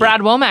maybe get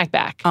Brad Womack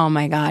back. Oh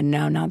my God,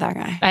 no, not that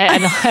guy. I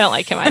don't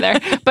like him either.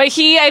 But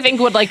he, I think,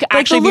 would like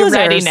actually be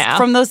ready now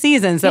from those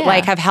seasons that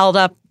like have held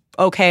up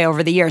okay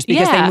over the years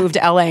because they moved to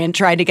LA and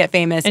tried to get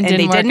famous and they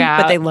didn't,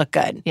 but they look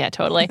good. Yeah,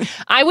 totally.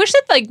 I wish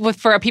that like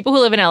for people who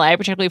live in LA,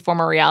 particularly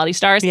former reality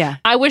stars,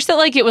 I wish that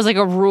like it was like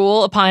a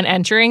rule upon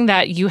entering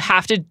that you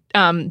have to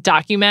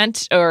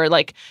document or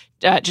like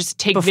just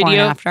take Before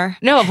video and after?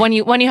 No, of when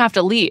you have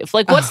to leave.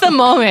 Like, what's the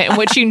moment in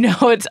which you know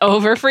it's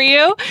over for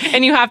you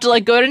and you have to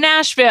like go to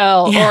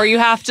Nashville or you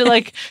have to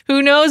like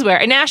who knows where.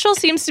 And Nashville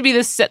seems to be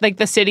this like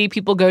the city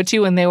people go to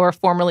when they were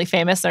formerly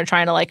famous. They're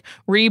trying to like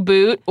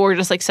reboot or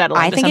just like settle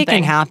into I think something. it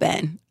can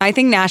happen. I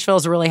think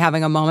Nashville's really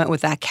having a moment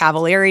with that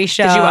Cavalieri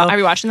show. Are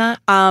you watching that?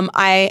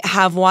 I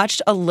have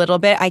watched a little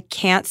bit. I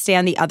can't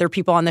stand the other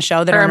people on the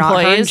show that Her are not her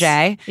and employees?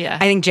 Jay. Yeah.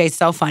 I think Jay's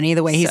so funny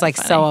the way he's So like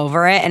funny. so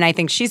over it. And I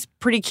think she's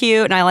pretty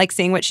cute and I like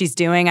seeing what she's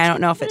doing. I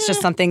don't know if it's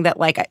just something that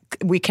like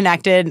we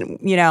connected,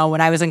 you know,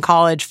 when I was in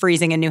college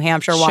freezing in New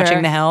Hampshire Sure.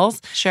 watching the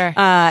hills. Sure.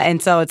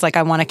 And so it's like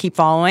I want to keep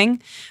following.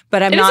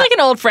 But I'm It's not like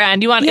an old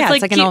friend. You want? Yeah, it's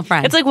it's like an old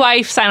friend. It's like why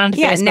you sign on to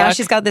yeah, Facebook. now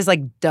she's got this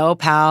like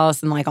dope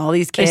house and like all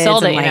these They kids.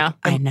 sold and, it, you like, know.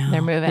 I know.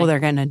 They're moving. Well, they're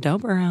getting a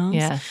doper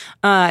house.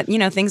 Yeah. You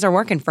know, things are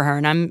working for her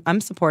and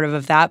I'm supportive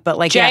of that. But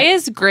like Jay yeah,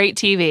 is great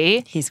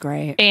TV he's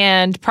great.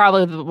 and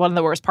probably one of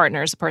the worst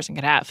partners a person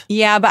could have.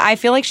 Yeah, but I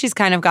feel like she's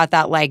kind of got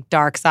that like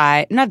dark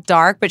side. Not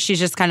dark, but she's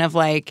just kind of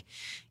like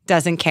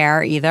doesn't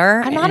care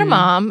either. I'm not a And-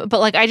 mom, but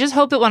like I just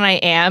hope that when I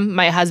am,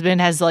 my husband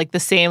has like the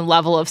same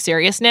level of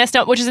seriousness.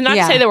 No, which is not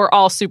Yeah. to say that we're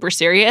all super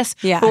serious,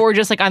 Yeah. but we're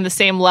just like on the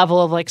same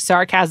level of like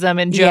sarcasm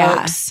and Yeah.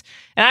 jokes.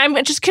 And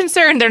I'm just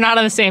concerned they're not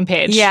on the same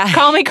page. Yeah.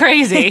 Call me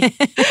crazy.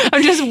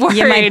 I'm just worried.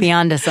 You might be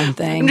onto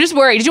something. I'm just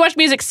worried. Did you watch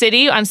Music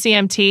City on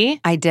CMT?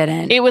 I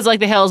didn't. It was like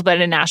The Hills,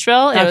 but in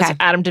Nashville. It was Okay.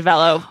 Adam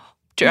DeVello.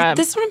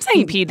 This is what I'm saying.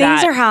 EP'd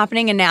Things that. are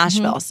happening in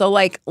Nashville. So,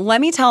 like, let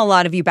me tell a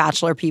lot of you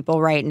Bachelor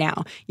people right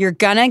now. You're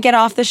gonna get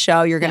off the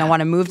show. You're gonna want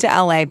to move to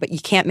LA, but you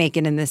can't make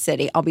it in this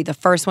city. I'll be the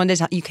first one to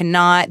tell you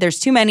cannot. There's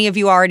too many of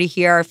you already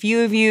here. A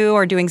few of you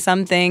are doing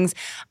some things.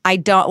 I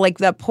don't like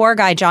the poor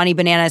guy Johnny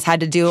Bananas had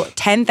to do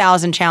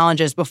 10,000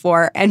 challenges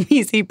before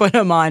NBC put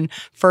him on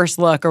First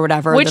Look or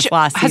whatever. Which this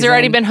last has season.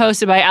 already been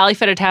hosted by Ali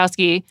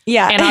Fedotowsky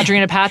Yeah. and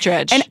Audrina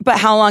Patridge. But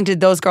how long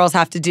did those girls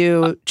have to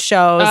do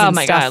shows Oh and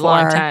my stuff God, a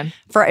long for? time.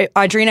 For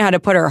Audrina had to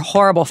put her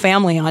horrible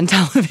family on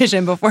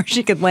television before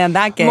she could land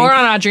that gig. More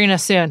on Audrina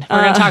soon.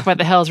 We're going to talk about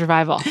the Hills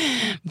revival.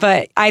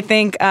 But I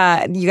think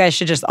you guys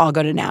should just all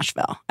go to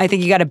Nashville. I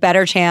think you got a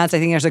better chance. I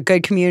think there's a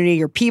good community.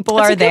 Your people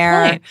That's a are good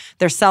there. point.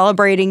 They're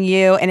celebrating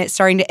you, and it's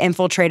starting to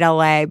infiltrate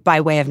LA by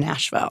way of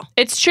Nashville.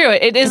 It's true.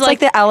 It is It's like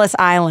the Ellis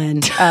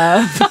Island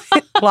of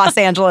Los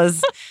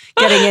Angeles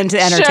getting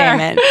into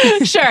entertainment.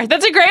 Sure.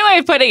 That's a great way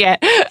of putting it.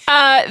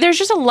 There's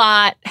just a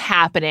lot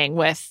happening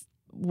with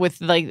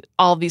like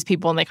all of these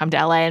people when they come to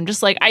LA. I'm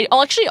just like, I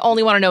actually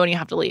only want to know when you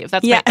have to leave.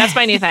 That's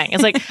my new thing.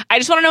 It's like, I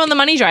just want to know when the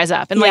money dries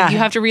up and Yeah. like you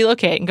have to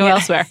relocate and go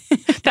elsewhere.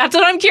 That's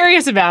what I'm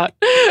curious about.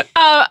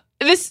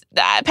 This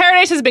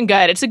Paradise has been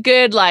good. It's a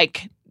good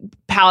like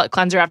palate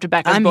cleanser after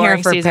Becca's I'm here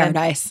boring for season.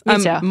 Paradise.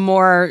 Me too.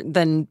 More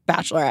than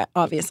Bachelorette,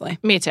 obviously.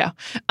 Me too.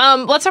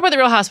 Let's talk about the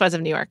Real Housewives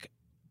of New York.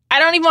 I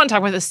don't even want to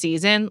talk about the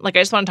season. Like, I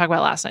just want to talk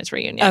about last night's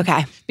reunion.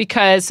 Okay.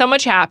 Because so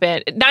much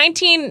happened.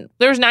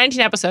 There was 19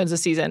 episodes this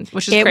season,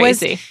 which is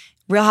crazy.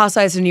 Real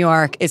Housewives of New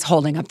York is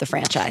holding up the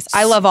franchise.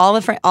 I love all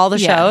the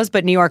Yeah. shows,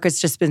 but New York has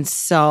just been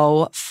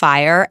so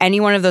fire. Any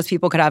one of those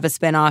people could have a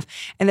spinoff.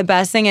 And the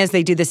best thing is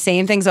they do the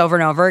same things over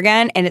and over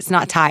again, and it's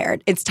not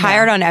tired. It's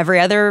tired on every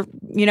other,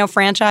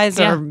 franchise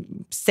or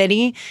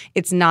city.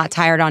 It's not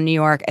tired on New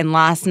York. And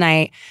last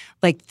night,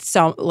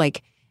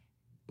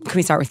 can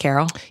we start with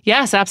Carol?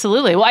 Yes,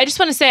 absolutely. Well, I just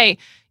want to say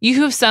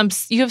you have some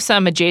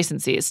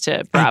adjacencies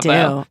to Bravo.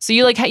 I do. So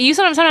you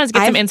sometimes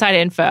get some inside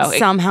info.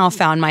 Somehow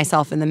found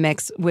myself in the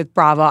mix with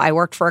Bravo. I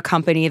worked for a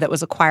company that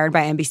was acquired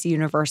by NBC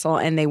Universal,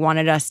 and they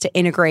wanted us to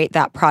integrate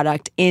that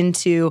product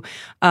into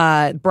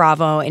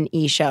Bravo and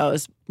E!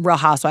 shows. Real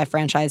Housewife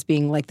franchise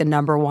being like the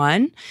number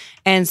one.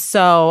 And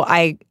so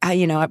I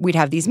we'd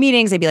have these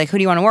meetings. They'd be like, who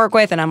do you want to work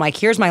with? And I'm like,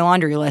 here's my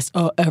laundry list.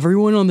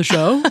 Everyone on the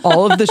show,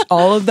 all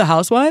of the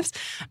housewives.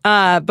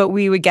 But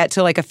we would get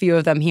to like a few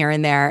of them here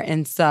and there.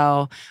 And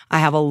so I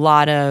have a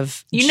lot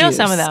of juice.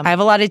 some of them. I have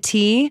a lot of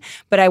tea,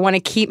 but I want to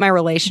keep my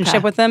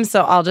relationship with them.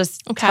 So I'll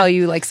just tell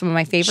you like some of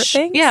my favorite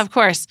things. Yeah, of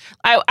course.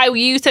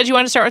 You said you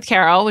wanted to start with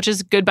Carol, which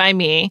is good by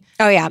me.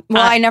 Oh yeah.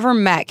 Well, I never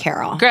met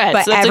Carol. Good.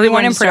 But So that's a good everyone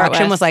one in to start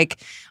production with. was like,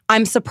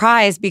 I'm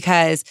surprised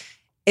because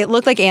it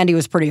looked like Andy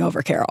was pretty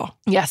over Carol.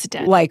 Yes, it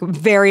did. Like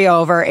very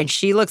over. And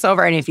she looks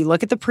over. And if you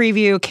look at the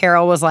preview,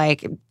 Carol was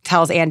like,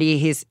 tells Andy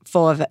he's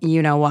full of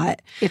you know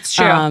what. It's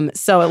true.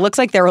 So it looks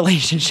like their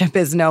relationship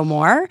is no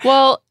more.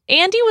 Well,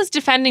 Andy was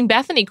defending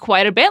Bethany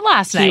quite a bit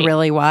last night. He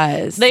really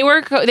was. They were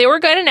good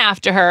and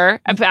after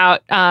her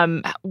about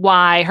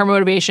why her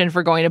motivation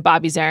for going to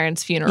Bobby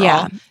Zarin's funeral.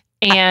 Yeah.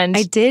 And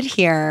I did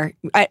hear,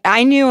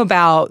 I knew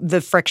about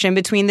the friction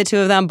between the two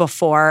of them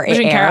before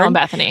between it aired. Carol and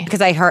Bethany.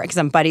 Because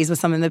I'm buddies with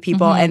some of the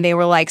people, and they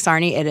were like,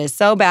 Sarni, it is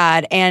so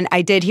bad. And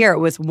I did hear it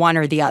was one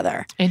or the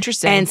other.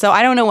 Interesting. And so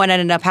I don't know what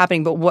ended up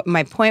happening, but what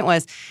my point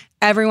was,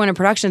 everyone in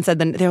production said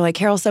that they're like,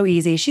 Carol's so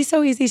easy. She's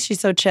so easy. She's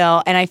so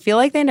chill. And I feel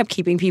like they end up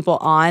keeping people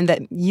on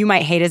that you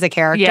might hate as a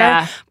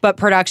character, but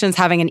production's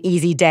having an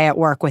easy day at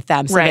work with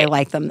them, so they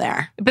like them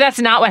there. But that's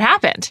not what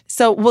happened.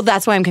 So, well,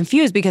 that's why I'm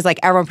confused, because like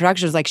everyone in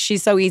production was like,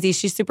 she's so easy.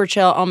 She's super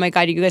chill. Oh my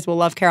God, you guys will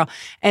love Carol.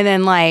 And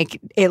then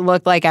like, it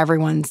looked like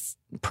everyone's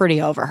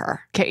pretty over her.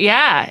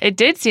 Yeah, it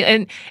did seem.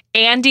 And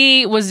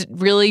Andy was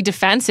really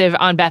defensive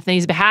on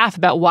Bethany's behalf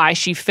about why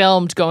she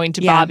filmed going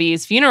to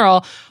Bobby's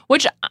funeral,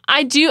 which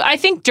I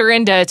think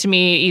Dorinda, to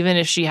me, even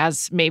if she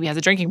maybe has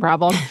a drinking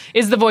problem,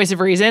 is the voice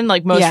of reason.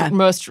 Like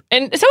most,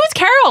 and so is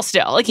Carol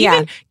still. Like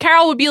even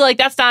Carol would be like,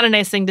 that's not a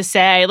nice thing to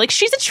say. Like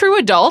she's a true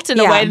adult in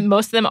a way that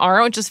most of them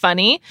are, which is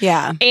funny.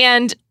 Yeah.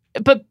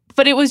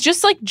 But it was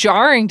just like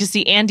jarring to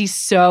see Andy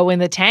so in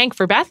the tank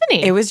for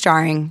Bethany. It was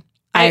jarring.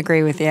 I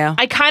agree with you.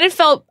 I kind of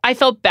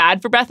felt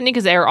bad for Bethany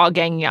because they were all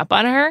ganging up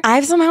on her.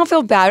 I somehow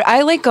feel bad.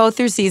 I like go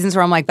through seasons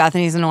where I'm like,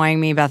 Bethany's annoying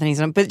me,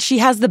 but she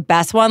has the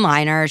best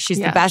one-liner. She's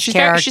the best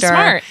character. She's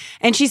smart.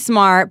 And she's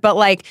smart, but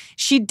like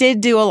she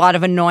did do a lot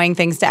of annoying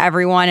things to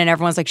everyone, and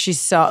everyone's like,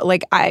 she's so,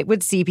 like, I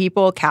would see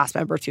cast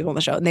members, people on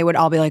the show, and they would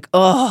all be like,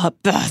 oh,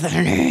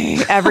 Bethany,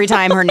 every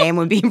time her name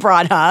would be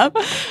brought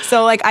up.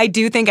 So like, I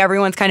do think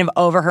everyone's kind of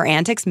over her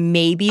antics.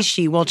 Maybe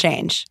she will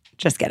change.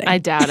 Just kidding. I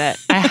doubt it.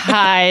 I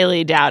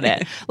highly doubt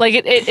it. Like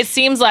it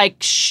seems like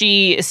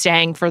she is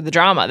staying for the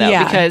drama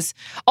though, because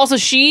also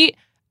she,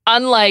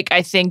 unlike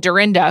I think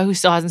Dorinda, who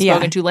still hasn't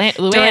spoken to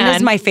Luann.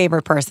 Dorinda's my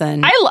favorite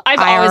person. I've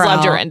always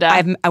loved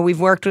Dorinda. We've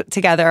worked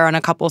together on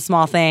a couple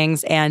small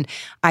things, and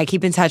I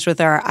keep in touch with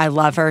her. I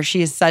love her.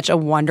 She is such a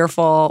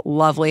wonderful,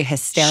 lovely,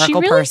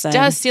 hysterical person. She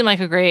really does seem like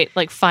a great,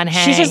 like, fun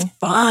hang. She's just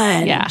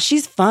fun. Yeah,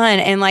 she's fun,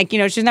 and like, you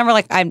know, she's never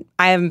like I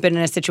haven't been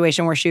in a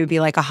situation where she would be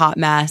like a hot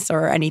mess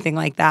or anything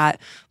like that.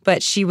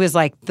 But she was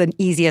like the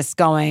easiest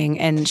going,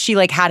 and she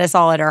like had us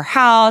all at her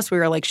house. We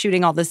were like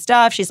shooting all this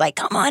stuff. She's like,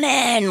 "Come on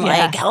in,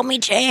 like help me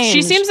change."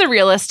 She seems the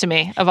realist to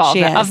me of all of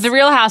them. Of the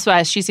Real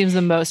Housewives, she seems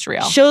the most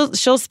real.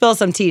 She'll spill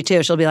some tea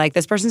too. She'll be like,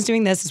 "This person's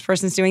doing this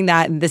person's doing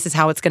that, and this is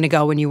how it's going to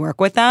go when you work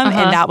with them."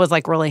 And that was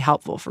like really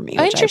helpful for me,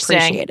 which I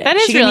appreciated. That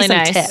is she really gave me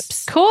nice. some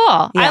tips.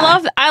 Cool.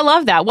 Yeah. I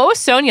love that. What was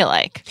Sonia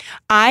like?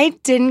 I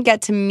didn't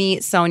get to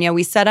meet Sonia.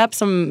 We set up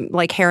some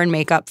like hair and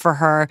makeup for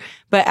her,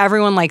 but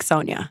everyone liked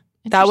Sonia.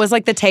 That was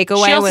like the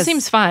takeaway. She also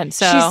seems fun.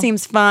 So she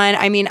seems fun.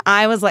 I mean,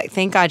 I was like,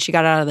 thank God she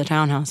got out of the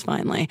townhouse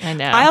finally. I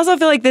know. I also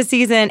feel like this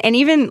season, and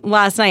even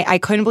last night, I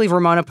couldn't believe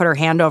Ramona put her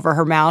hand over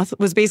her mouth.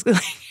 Was basically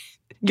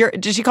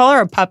like, did she call her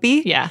a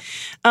puppy? Yeah.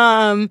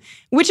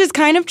 Which is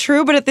kind of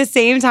true, but at the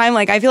same time,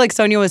 like I feel like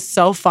Sonia was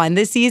so fun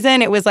this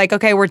season. It was like,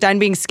 okay, we're done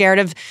being scared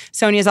of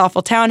Sonia's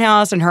awful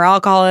townhouse and her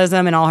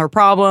alcoholism and all her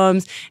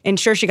problems. And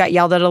sure, she got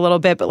yelled at a little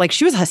bit, but like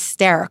she was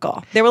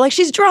hysterical. They were like,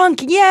 she's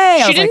drunk,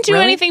 yay! She didn't do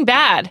anything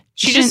bad.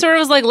 She just sort of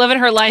was like living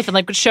her life and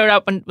like showed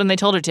up when they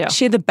told her to.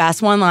 She had the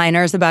best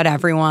one-liners about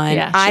everyone.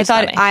 Yeah, I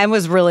thought funny. I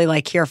was really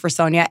like here for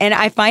Sonia, and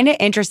I find it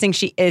interesting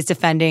she is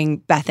defending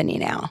Bethany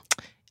now.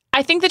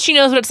 I think that she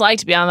knows what it's like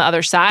to be on the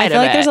other side of it. I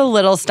feel like there's a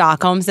little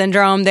Stockholm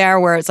syndrome there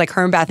where it's like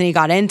her and Bethany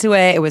got into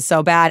it. It was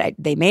so bad.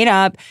 They made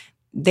up.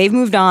 They've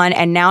moved on.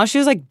 And now she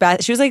was like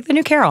the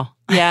new Carol.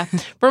 Yeah.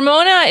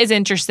 Ramona is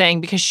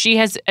interesting because she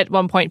has at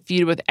one point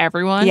feuded with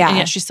everyone. Yeah. And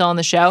yet she's still on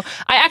the show.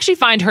 I actually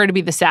find her to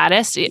be the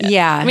saddest.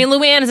 Yeah. I mean,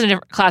 Luann is in a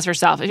different class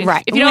herself.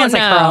 Right. If you Luann's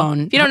don't know, like her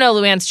own. if you don't know,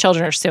 Luann's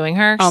children are suing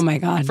her. Oh my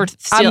God. For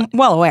I'm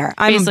well aware.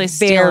 I'm basically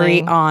very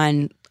stealing.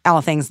 on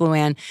all things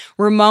Luann.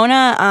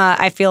 Ramona,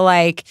 I feel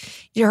like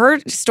her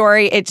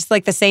story, it's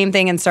like the same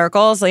thing in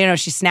circles. You know,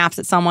 she snaps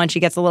at someone, she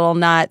gets a little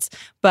nuts.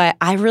 But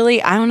I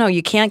don't know,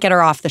 you can't get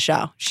her off the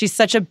show. She's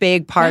such a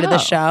big part of the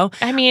show.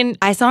 I mean,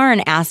 I saw her in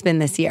Aspen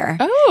this year.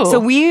 Oh. So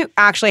we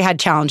actually had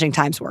challenging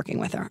times working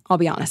with her. I'll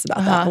be honest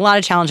about that. A lot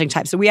of challenging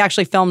times. So we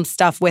actually filmed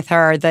stuff with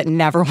her that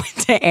never went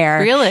to air.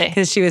 Really?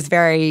 Because she was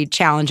very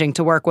challenging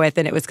to work with.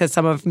 And it was because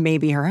some of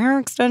maybe her hair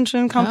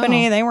extension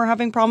company, they were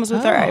having problems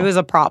with her. It was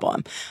a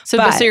problem. so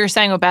you're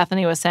saying what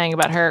Bethany was saying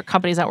about her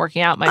company's not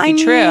working out might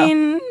be true. I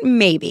mean,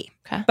 maybe.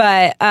 Okay.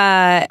 But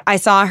I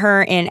saw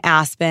her in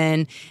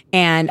Aspen,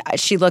 and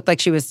she looked like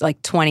she was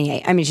like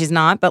 28. I mean, she's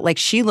not, but like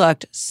she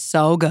looked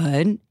so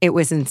good. It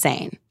was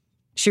insane.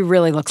 She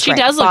really looks great.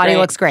 She does look Body great.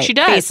 looks great. She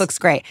does. Face looks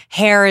great.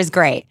 Hair is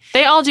great.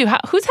 They all do.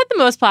 Who's had the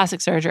most plastic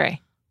surgery?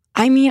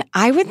 I mean,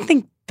 I would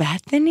think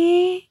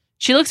Bethany.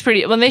 She looks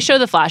pretty. When they show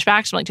the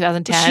flashbacks from like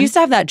 2010. She used to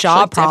have that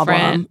jaw looked problem,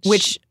 different.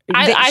 which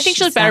I think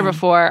she looked better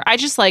before. I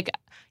just like,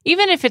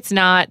 even if it's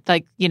not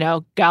like, you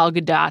know, Gal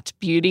Gadot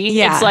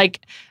beauty, it's like,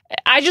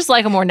 I just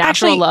like a more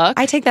natural look.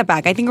 I take that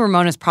back. I think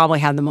Ramona's probably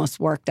had the most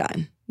work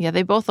done. Yeah,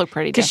 they both look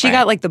pretty different. Because she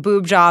got like the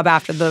boob job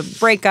after the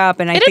breakup,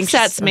 and I think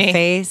upsets me. Her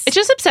face. It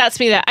just upsets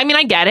me that, I mean,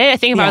 I get it. I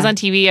think if I was on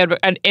TV,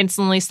 I'd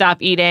instantly stop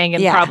eating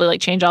and probably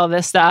like change all of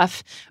this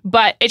stuff.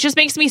 But it just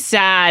makes me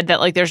sad that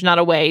like there's not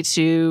a way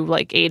to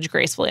like age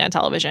gracefully on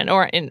television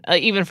or in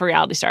even for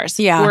reality stars.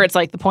 Yeah. Where it's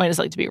like the point is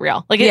like to be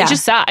real. Like it's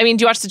just sad. I mean,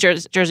 do you watch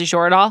the Jersey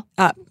Shore at all?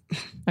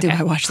 Do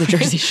I watch the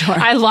Jersey Shore?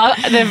 I love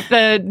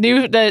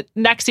the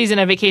next season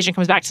of Vacation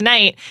comes back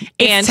tonight.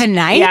 It's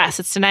tonight? Yes,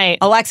 it's tonight.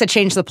 Alexa,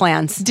 change the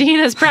plans.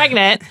 Dina's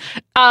pregnant.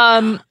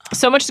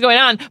 So much is going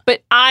on.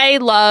 But I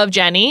love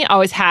Jenny,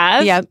 always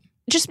have. Yep.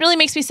 Just really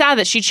makes me sad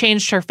that she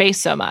changed her face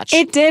so much.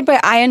 It did,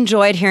 but I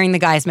enjoyed hearing the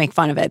guys make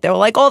fun of it. They were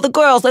like, oh, the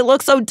girls, they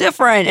look so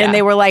different. Yeah. And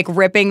they were like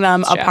ripping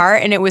them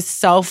apart. And it was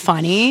so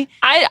funny.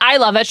 I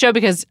love that show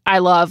because I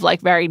love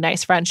like very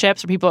nice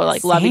friendships where people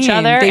like love each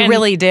other. They and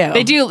really do.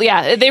 They do.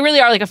 Yeah. They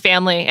really are like a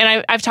family.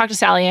 And I've talked to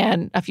Sally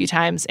Ann a few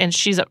times and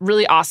she's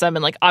really awesome.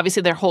 And like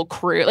obviously their whole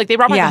crew, like they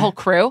brought back the whole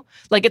crew.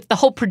 Like it's the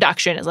whole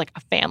production is like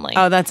a family.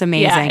 Oh, that's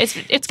amazing.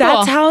 Yeah, it's cool.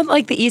 That's how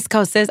like the East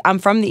Coast is. I'm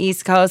from the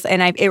East Coast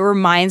and it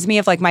reminds me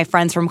of like my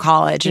friends from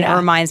college. And it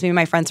reminds me of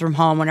my friends from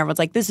home when everyone's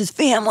like, this is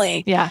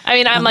family. Yeah. I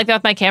mean, I'm like that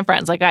with my camp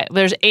friends. Like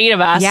there's 8 of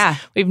us. Yeah.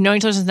 We've known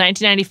each other since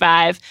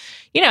 1995.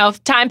 You know,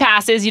 time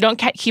passes. You don't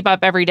keep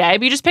up every day,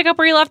 but you just pick up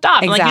where you left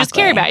off. Exactly. And like you just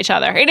care about each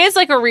other. It is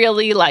like a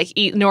really like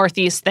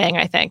Northeast thing,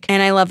 I think.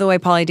 And I love the way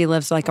Pauly D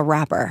lives like a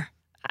rapper.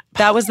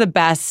 That was the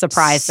best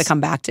surprise to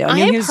come back to. I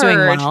knew he was doing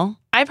well.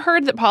 I've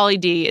heard that Pauly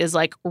D is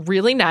like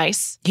really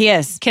nice. He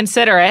is.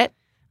 Considerate.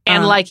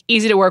 And like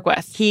easy to work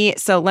with.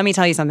 So let me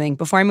tell you something.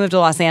 Before I moved to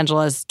Los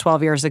Angeles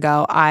 12 years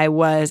ago, I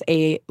was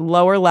a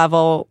lower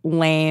level,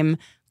 lame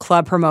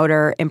club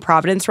promoter in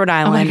Providence, Rhode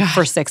Island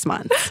for 6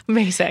 months.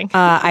 Amazing.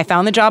 I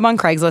found the job on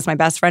Craigslist. My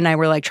best friend and I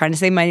were like trying to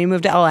save money to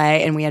move to LA,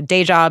 and we had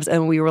day jobs,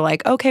 and we were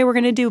like, okay, we're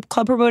going to do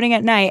club promoting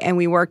at night. And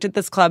we worked at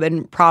this club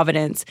in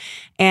Providence,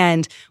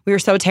 and we were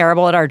so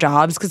terrible at our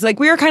jobs because like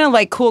we were kind of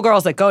like cool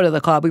girls that go to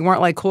the club. We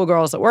weren't like cool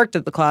girls that worked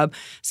at the club.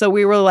 So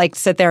we were like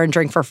sit there and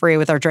drink for free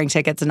with our drink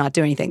tickets and not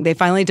do anything. They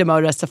finally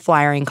demoted us to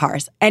flyering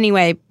cars.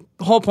 Anyway,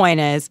 whole point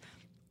is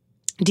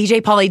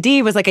DJ Pauly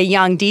D was like a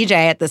young DJ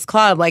at this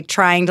club, like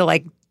trying to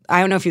like, I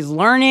don't know if he was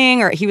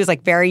learning or he was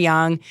like very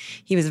young.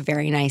 He was a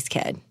very nice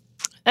kid.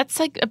 That's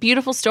like a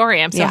beautiful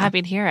story. I'm so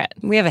happy to hear it.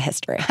 We have a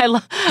history. I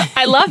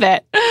love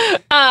it.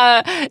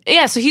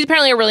 So he's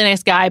apparently a really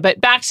nice guy.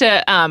 But back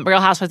to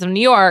Real Housewives of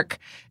New York,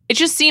 it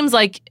just seems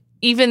like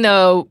even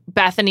though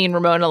Bethany and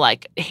Ramona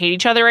like hate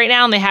each other right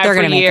now and they have for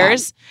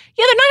years,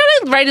 they're not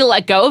going to ready to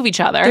let go of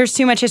each other. There's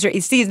too much history.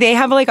 See, they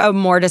have like a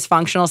more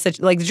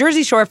dysfunctional like the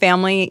Jersey Shore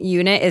family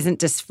unit isn't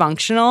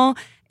dysfunctional.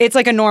 It's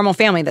like a normal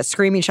family that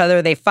scream each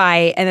other, they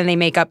fight, and then they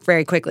make up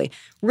very quickly.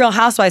 Real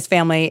Housewives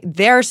family,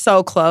 they're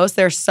so close.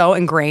 They're so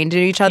ingrained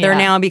in each other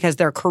now because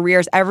their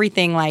careers,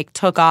 everything like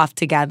took off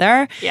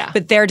together. Yeah.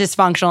 But they're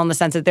dysfunctional in the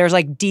sense that there's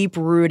like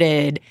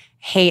deep-rooted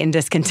hate and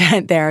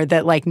discontent there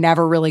that like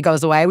never really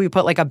goes away. We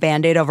put like a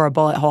Band-Aid over a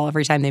bullet hole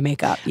every time they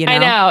make up, you know? I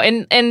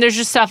know. And there's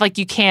just stuff like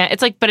you can't,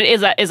 it's like, but it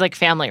is like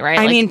family, right?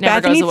 I like, mean,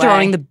 Bethany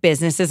throwing the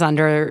businesses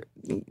under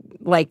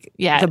like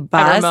the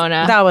bus,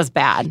 Ramona. that was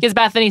bad. Because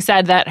Bethany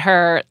said that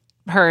her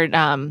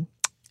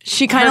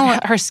she kind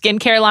of her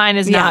skincare line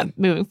is not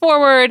moving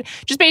forward.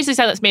 Just basically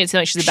said that's made it seem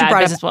like she's a bad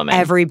businesswoman.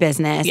 Every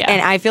business,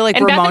 and I feel like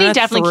and Ramona Bethany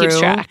definitely keeps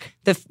track.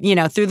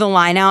 Threw the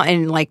line out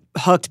and like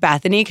hooked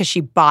Bethany because she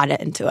bought it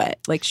into it.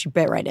 Like she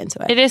bit right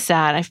into it. It is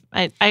sad.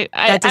 I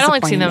don't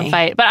like seeing them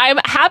fight, but I'm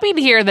happy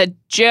to hear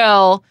that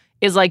Jill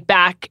is like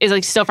back, is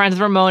like still friends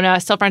with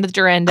Ramona, still friends with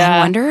Dorinda. I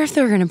wonder if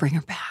they're gonna bring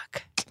her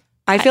back.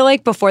 I feel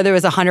like before there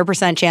was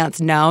 100%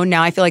 chance no.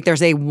 Now I feel like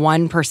there's a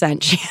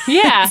 1% chance.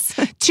 Yeah.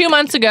 2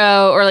 months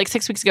ago or like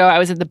 6 weeks ago, I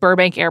was at the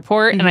Burbank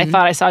airport and I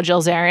thought I saw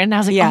Jill Zarin. And I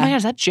was like, oh my God,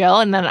 is that Jill?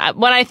 And then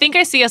when I think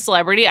I see a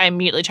celebrity, I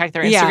immediately check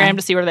their Instagram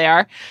to see where they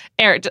are.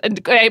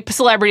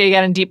 Celebrity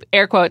again in deep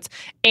air quotes.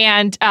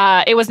 And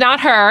it was not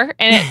her.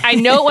 And I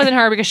know it wasn't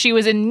her because she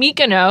was in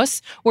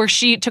Mykonos where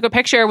she took a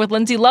picture with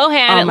Lindsay Lohan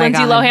at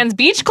Lindsay Lohan's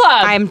Beach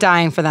Club. I'm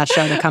dying for that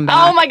show to come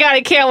back. Oh my God,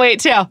 I can't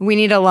wait too. We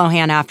need a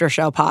Lohan after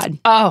show pod.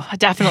 Oh,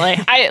 definitely.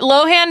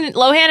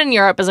 Lohan in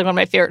Europe is like one of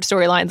my favorite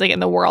storylines like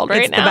in the world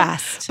right now.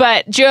 It's the best.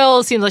 But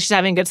Jill seems like she's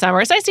having a good summer.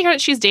 It's nice to hear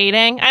that she's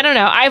dating. I don't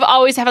know. I've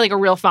always had like a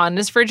real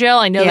fondness for Jill.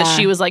 I know that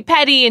she was like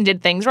petty and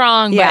did things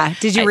wrong. Yeah. But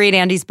did you read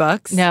Andy's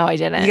books? No, I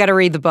didn't. You got to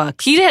read the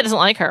books. He doesn't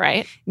like her,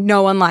 right?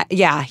 No one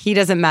he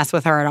doesn't mess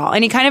with her at all.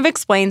 And he kind of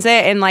explains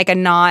it in like a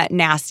not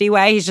nasty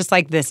way. He's just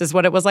like, this is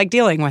what it was like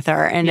dealing with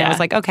her. And it was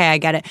like, okay, I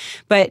get it.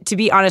 But to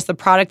be honest, the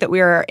product that we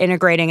were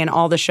integrating in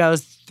all the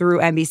shows through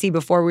NBC,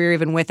 before we were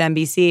even with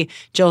NBC,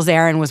 Jill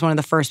Zarin was one of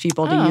the first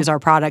people to use our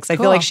products. I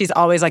feel like she's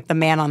always like the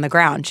man on the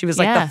ground. She was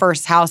like the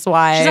first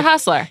housewife. She's a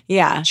hustler.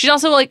 Yeah. She's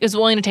also like is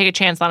willing to take a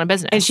chance on a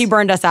business. And she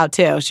burned us out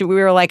too. We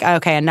were like,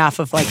 okay, enough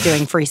of like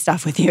doing free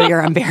stuff with you.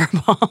 You're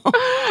unbearable.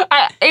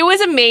 It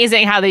was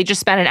amazing how they just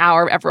spent an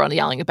hour of everyone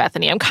yelling at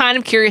Bethany. I'm kind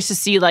of curious to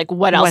see like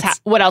what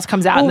else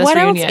comes out in this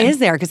reunion. What else is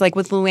there? Because like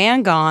with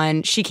Luann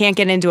gone, she can't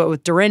get into it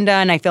with Dorinda,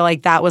 and I feel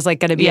like that was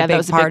like going to be a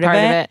big part of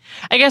it.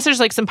 I guess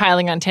there's like some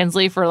piling on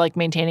Tinsley for like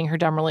maintaining her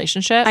dumb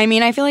relationship. I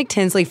mean, I feel like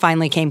Tinsley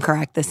finally came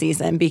correct this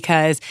season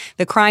because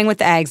the crying with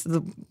the eggs,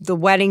 the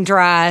wedding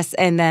dress,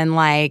 and then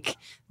like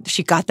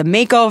she got the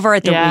makeover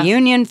at the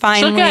reunion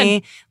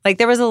finally. Like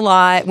there was a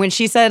lot. When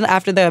she said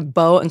after the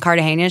boat in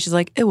Cartagena, she's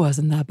like, it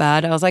wasn't that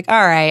bad. I was like,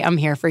 all right, I'm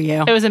here for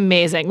you. It was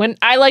amazing. When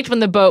I liked when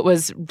the boat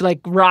was like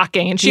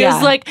rocking and she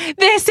was like,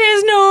 this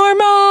is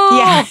normal.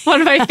 Yeah.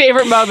 One of my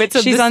favorite moments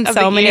of She's on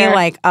so many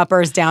like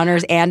uppers,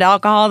 downers, and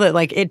alcohol that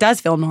like it does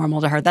feel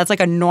normal to her. That's like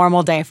a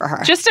normal day for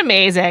her. Just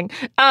amazing.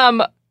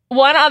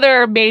 One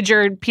other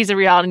major piece of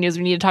reality news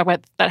we need to talk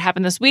about that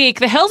happened this week.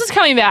 The Hills is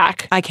coming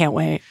back. I can't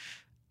wait.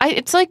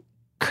 It's like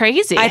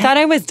crazy. I thought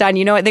I was done.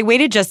 You know what? They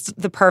waited just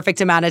the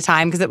perfect amount of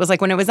time because it was like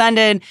when it was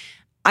ended,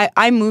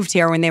 I moved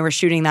here when they were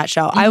shooting that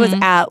show. I was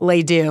at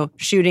Les Deux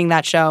shooting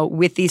that show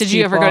with these people. Did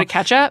you ever go to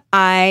Ketchup?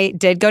 I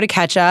did go to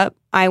Ketchup.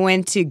 I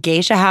went to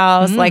Geisha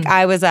House. Like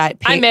I was at...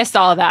 I missed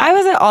all of that. I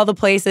was at all the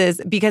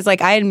places because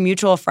like I had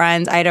mutual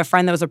friends. I had a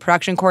friend that was a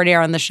production coordinator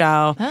on the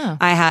show. Oh.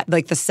 I had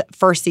like the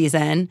first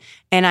season.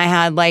 And I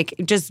had like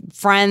just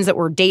friends that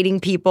were dating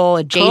people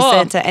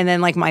adjacent to... And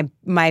then like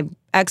my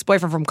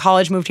ex-boyfriend from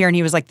college moved here and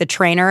he was like the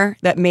trainer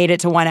that made it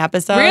to one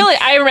episode. Really?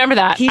 I remember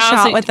that. He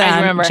shot with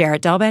them.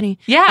 Jarrett Del Benny.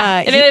 Yeah.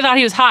 And they thought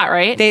he was hot,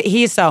 right?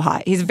 He's so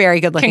hot. He's a very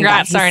good looking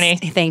guy. Congrats,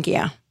 Sarnie. Thank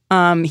you.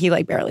 He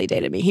like barely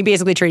dated me. He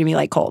basically treated me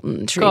like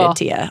Colton treated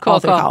Tia all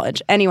through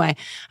college. Anyway,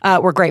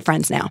 we're great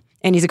friends now.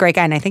 And he's a great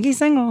guy and I think he's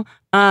single.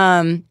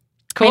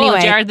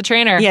 Anyway, Jared the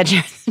trainer. Yeah,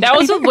 Jared that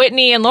was with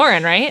Whitney and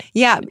Lauren, right?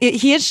 Yeah,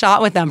 he had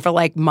shot with them for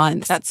like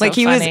months. That's so like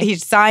funny. he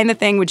signed the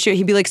thing, would shoot.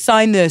 He'd be like,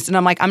 sign this, and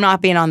I'm like, I'm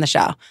not being on the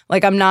show.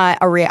 Like I'm not.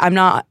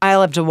 I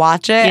love to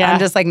watch it. Yeah. I'm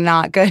just like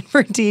not good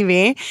for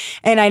TV,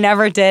 and I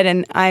never did.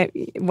 And I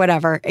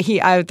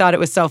thought it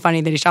was so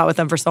funny that he shot with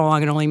them for so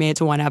long and only made it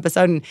to one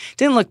episode and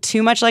didn't look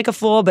too much like a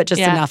fool, but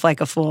just enough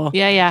like a fool.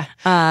 Yeah.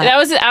 I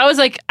was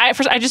like,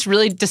 I just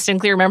really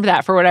distinctly remember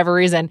that for whatever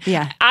reason.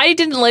 Yeah, I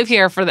didn't live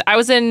here I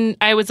was living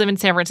in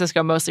San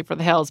Francisco mostly for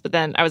the Hills, but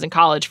then I was in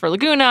college for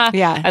Laguna.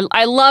 Yeah.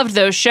 I loved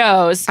those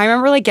shows. I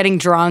remember like getting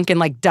drunk and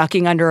like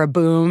ducking under a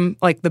boom,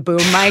 like the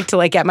boom mic to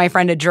like get my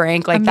friend a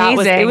drink. Like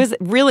it was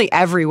really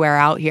everywhere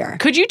out here.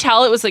 Could you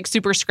tell it was like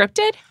super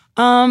scripted?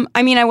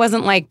 I mean, I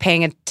wasn't like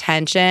paying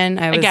attention.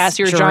 I guess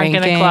you were drinking.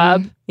 drunk in a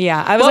club.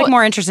 Yeah, I was like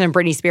more interested in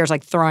Britney Spears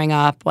like throwing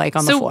up like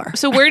on the floor.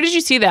 So where did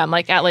you see them?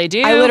 Like at Les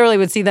Deux? I literally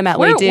would see them at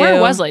Les Deux. Where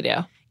was Les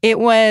Deux? It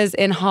was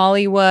in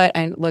Hollywood.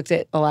 I looked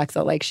at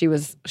Alexa like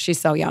she's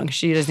so young.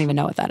 She doesn't even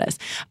know what that is.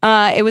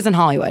 It was in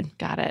Hollywood.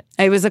 Got it.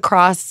 It was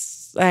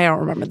across, I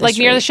don't remember the like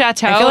street. Near the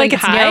Chateau? I feel like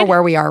it's near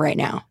where we are right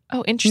now.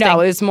 Oh, interesting. No,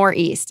 it was more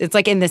east. It's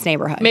like in this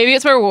neighborhood. Maybe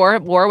it's where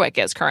Warwick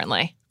is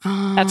currently.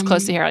 That's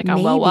close to here, like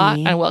on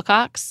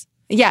Wilcox.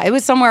 Yeah, it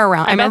was somewhere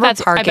around. I remember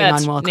parking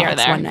on Wilcox near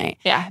there. one night.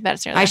 Yeah, I bet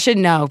it's near there. I should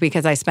know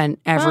because I spent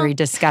every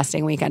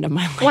disgusting weekend of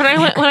my life. When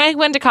I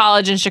went to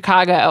college in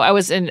Chicago, I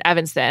was in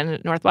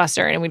Evanston,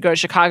 Northwestern, and we'd go to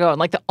Chicago, and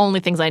like the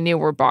only things I knew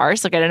were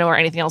bars. Like I didn't know where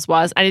anything else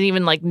was. I didn't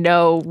even like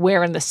know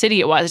where in the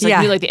city it was. I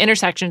just knew like the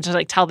intersection to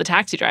like tell the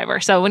taxi driver.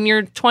 So when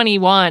you're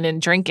 21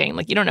 and drinking,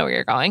 like you don't know where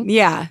you're going.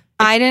 Yeah.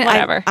 I didn't.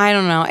 Whatever. I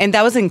don't know. And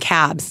that was in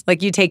cabs.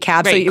 Like you take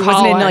cabs, right, so it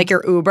wasn't in like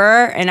your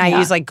Uber. And I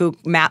use like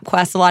Google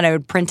MapQuest a lot. I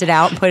would print it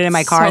out and put it in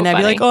my car, and then I'd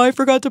be like, "Oh, I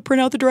forgot to print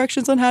out the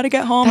directions on how to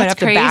get home."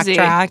 That's I'd have to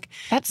backtrack.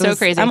 That's so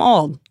crazy. I'm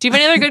old. Do you have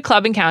any other good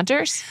club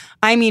encounters?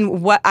 I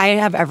mean, I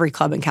have every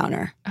club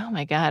encounter. Oh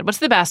my God, what's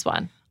the best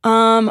one?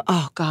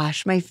 Oh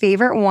gosh, my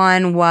favorite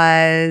one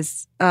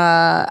was.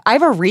 I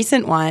have a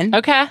recent one.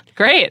 Okay,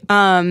 great.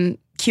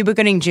 Cuba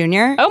Gooding Jr.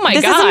 Oh my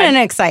God. This isn't an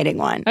exciting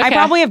one. Okay. I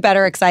probably have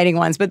better exciting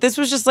ones, but this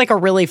was just like a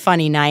really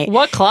funny night.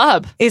 What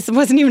club? It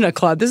wasn't even a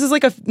club. This is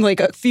like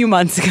a few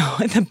months ago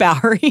at the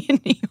Bowery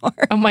in New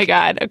York. Oh my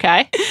God.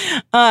 Okay.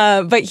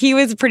 But he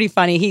was pretty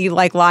funny. He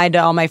like lied to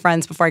all my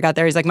friends before I got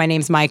there. He's like, my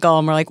name's Michael.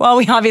 And we're like, well,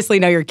 we obviously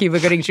know you're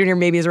Cuba Gooding Jr.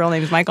 Maybe his real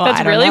name is Michael.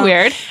 That's I don't really know.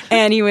 weird.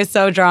 And he was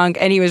so drunk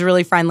and he was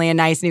really friendly and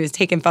nice and he was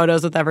taking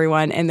photos with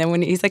everyone. And then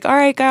when he's like, all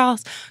right,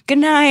 girls, good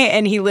night.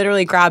 And he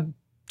literally grabbed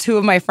two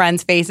of my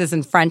friends' faces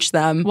and Frenched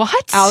them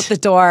out the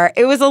door.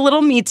 It was a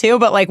little Me Too,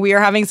 but like we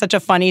were having such a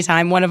funny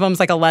time. One of them's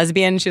like a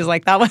lesbian. She was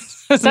like,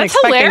 that's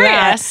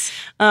hilarious.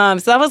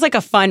 That. So that was like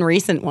a fun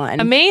recent one.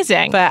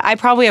 Amazing. But I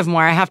probably have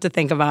more. I have to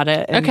think about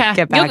it and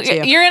get back to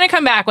you. You're going to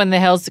come back when The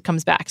Hills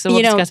comes back, so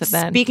we'll discuss it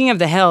then. Speaking of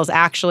The Hills,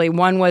 actually,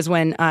 one was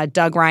when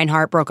Doug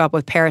Reinhardt broke up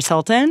with Paris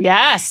Hilton.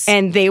 Yes.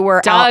 And they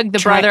were Doug, the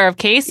brother of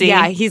Casey.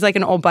 Yeah, he's like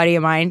an old buddy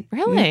of mine.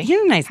 Really?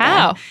 He's a nice guy.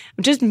 How?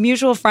 Just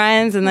mutual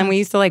friends, and then we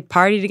used to like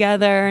party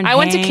together. And I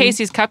went to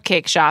Casey's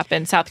Cupcake Shop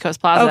in South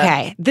Coast Plaza.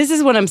 Okay, this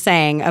is what I'm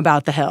saying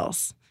about The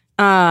Hills.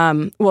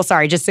 Well,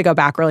 sorry, just to go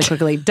back really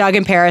quickly. Doug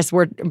and Paris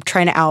were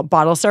trying to out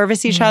bottle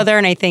service each other,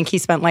 and I think he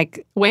spent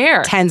like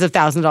tens of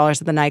thousands of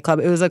dollars at the nightclub.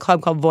 It was a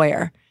club called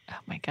Voyeur. Oh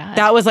my God.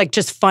 That was like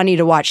just funny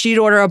to watch. She'd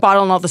order a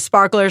bottle and all the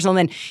sparklers, and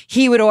then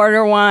he would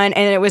order one,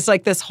 and it was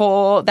like this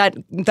whole that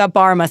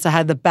bar must have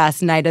had the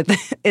best night of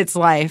its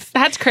life.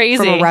 That's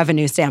crazy from a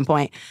revenue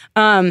standpoint.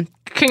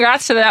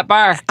 Congrats to that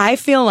bar. I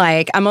feel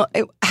like I'm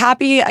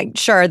happy,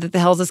 sure, that The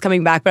Hills is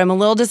coming back, but I'm a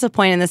little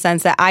disappointed in the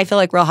sense that I feel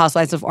like Real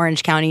Housewives of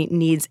Orange County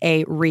needs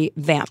a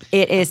revamp.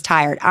 It is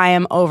tired. I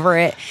am over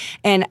it.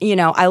 And,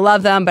 I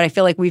love them, but I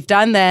feel like we've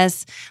done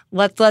this.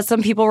 Let's let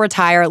some people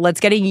retire. Let's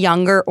get a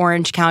younger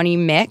Orange County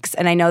mix.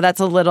 And I know that's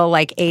a little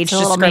like age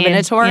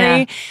discriminatory.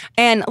 Yeah.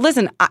 And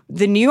listen,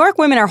 the New York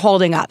women are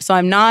holding up. So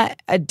I'm not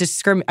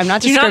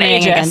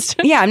discriminating against.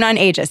 Yeah, I'm not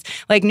an ageist.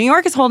 Like New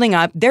York is holding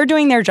up. They're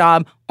doing their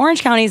job.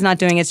 Orange County is not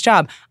doing its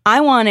job. I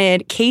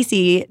wanted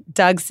Casey,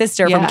 Doug's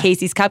sister from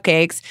Casey's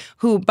Cupcakes,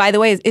 who, by the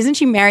way, isn't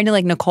she married to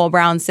like Nicole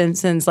Brown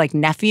Simpson's like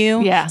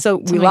nephew? Yeah. So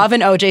we love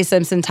an O.J.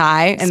 Simpson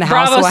tie in the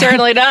house. Bravo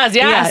certainly does,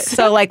 yes. Yeah.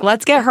 So like,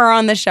 let's get her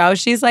on the show.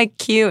 She's like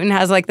cute and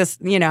has like this,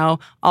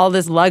 all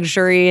this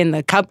luxury and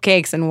the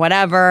cupcakes and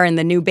whatever and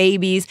the new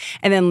babies.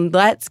 And then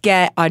let's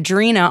get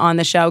Audrina on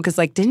the show because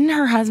like, didn't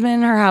her husband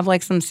and her have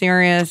like some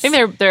serious? I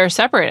think they're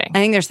separating. I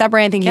think they're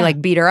separating. I think he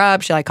like beat her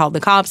up. She like called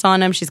the cops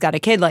on him. She's got a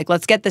kid. Like,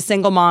 let's get the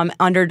single mom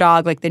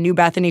underdog, like the new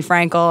Bethany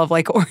Frankel of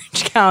like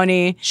Orange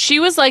County.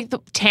 She was like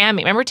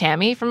Tammy. Remember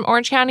Tammy from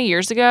Orange County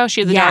years ago? She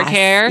had the dark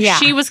hair. Yeah.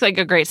 She was like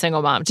a great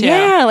single mom too.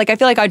 Yeah, like I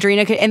feel like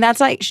Audrina could, and that's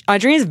like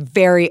Audrina's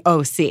very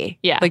OC.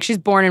 Yeah, like she's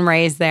born and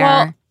raised there.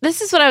 Well, this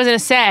is what I was going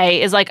to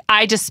say is like,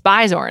 I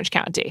despise Orange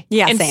County.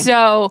 Yeah, and same.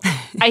 so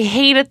I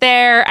hate it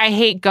there. I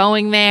hate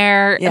going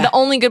there. Yeah. The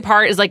only good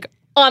part is like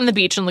on the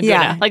beach in Laguna.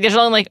 Yeah. Like there's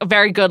only like a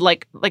very good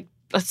like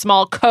a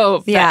small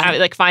cove that I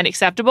like find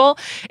acceptable.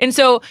 And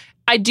so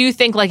I do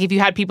think like if you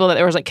had people that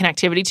there was like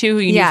connectivity to who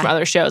you knew from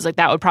other shows, like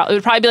that would probably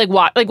be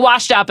like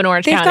washed up in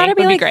Orange County. They've got to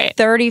be would like great.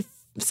 30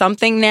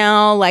 something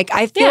now. Like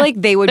I feel like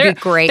they would be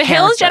great. The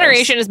Hills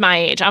generation is my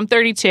age. I'm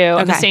 32.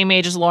 I'm the same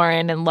age as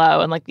Lauren and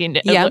Lo and like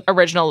the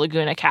original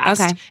Laguna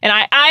cast. Okay. And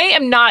I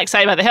am not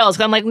excited about the Hills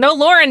because I'm like, no,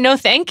 Lauren, no,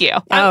 thank you.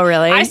 Oh,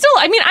 really? I'm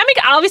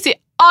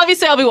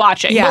obviously I'll be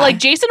watching. Yeah. But like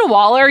Jason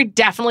Waller,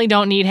 definitely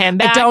don't need him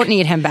back. I don't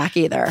need him back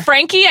either.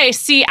 Frankie, I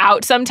see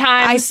out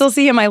sometimes. I still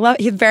see him.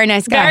 He's a very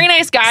nice guy. Very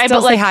nice guy. Still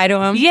but like, say hi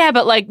to him. Yeah,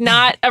 but like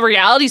not a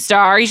reality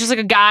star. He's just like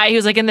a guy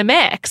who's like in the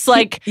mix.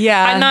 Like,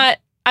 I'm not.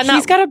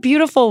 He's got a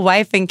beautiful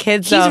wife and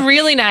kids. He's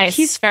really nice.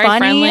 He's very funny.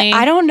 friendly.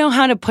 I don't know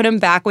how to put him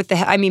back with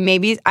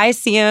maybe I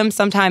see him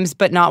sometimes,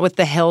 but not with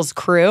the Hills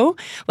crew.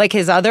 Like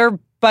his other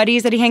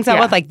buddies that he hangs out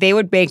with, like they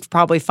would make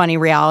probably funny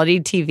reality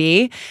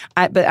TV,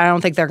 but I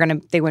don't think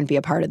they wouldn't be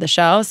a part of the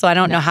show. So I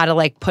don't know how to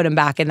like put him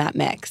back in that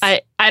mix.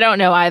 I don't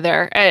know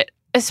either.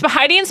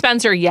 Heidi and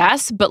Spencer,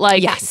 yes, but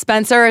like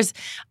Spencer's.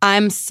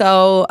 I'm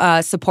so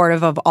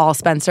supportive of all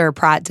Spencer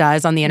Pratt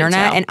does on the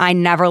internet, and I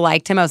never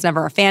liked him. I was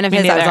never a fan of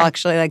his. Neither. I was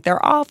actually like,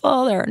 they're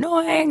awful, they're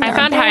annoying. I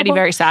found Heidi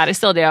very sad. I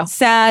still do.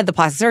 Sad, the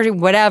plastic surgery,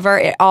 whatever.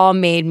 It all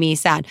made me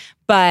sad.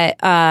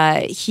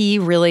 But he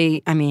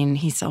really,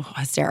 he's so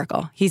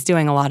hysterical. He's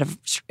doing a lot of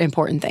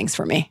important things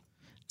for me.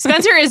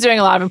 Spencer is doing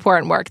a lot of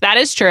important work. That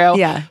is true.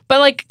 Yeah.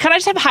 But like, could I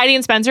just have Heidi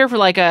and Spencer for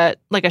like a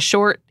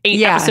short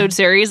 8-episode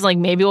series? Like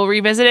maybe we'll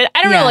revisit it.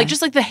 I don't know. Like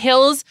just like the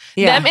Hills,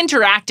 them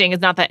interacting is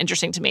not that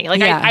interesting to me.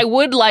 Like I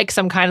would like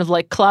some kind of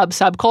like club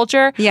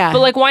subculture. Yeah.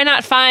 But like, why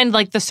not find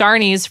like the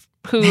Sarnies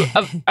who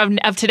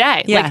of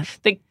today? Yeah. Like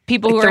the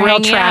people who the are real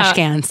hanging trash out.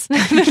 cans. No,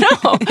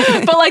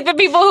 but like the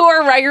people who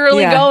are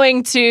regularly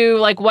going to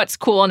like what's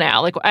cool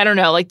now. Like I don't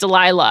know, like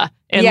Delilah.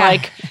 And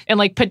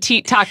like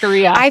Petite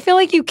Taqueria. I feel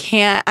like you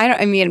can't,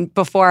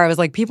 before I was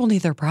like, people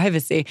need their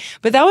privacy.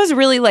 But that was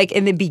really like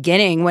in the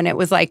beginning when it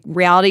was like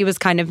reality was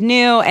kind of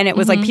new and it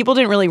was like people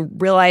didn't really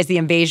realize the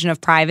invasion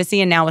of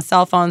privacy. And now with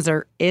cell phones,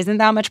 there isn't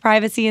that much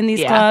privacy in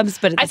these clubs.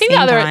 But I think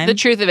the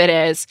truth of it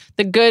is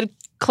the good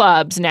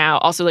clubs now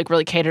also like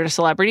really cater to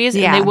celebrities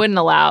and they wouldn't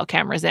allow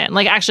cameras in.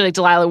 Like actually like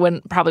Delilah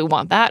wouldn't probably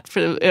want that.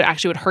 It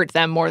actually would hurt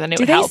them more than it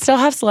would help. Do they still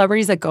have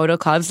celebrities that go to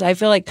clubs? I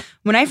feel like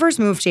when I first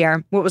moved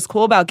here, what was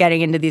cool about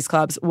getting into these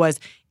clubs was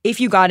if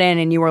you got in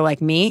and you were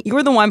like me, you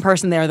were the one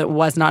person there that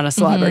was not a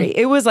celebrity.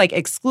 It was like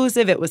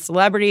exclusive. It was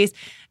celebrities.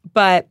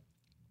 But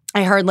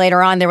I heard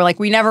later on, they were like,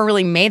 we never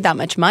really made that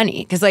much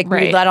money because like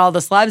we let all the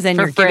celebs in,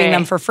 you're giving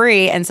them for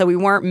free. And so we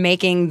weren't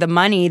making the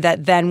money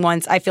that then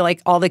once I feel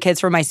like all the kids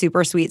from my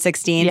super sweet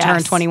 16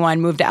 turned 21,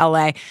 moved to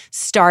LA,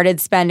 started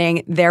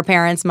spending their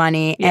parents'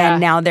 money and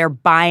now they're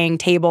buying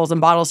tables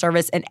and bottle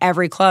service and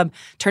every club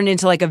turned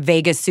into like a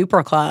Vegas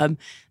super club.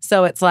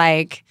 So it's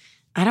like,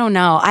 I don't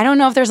know. I don't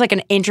know if there's like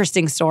an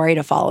interesting story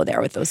to follow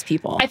there with those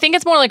people. I think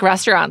it's more like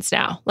restaurants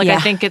now. Like I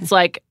think it's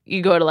like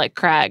you go to like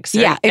Craig's.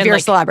 If you're a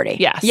celebrity.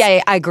 Yes.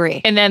 Yeah, I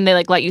agree. And then they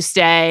like let you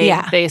stay.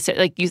 Yeah. They say,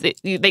 like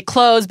they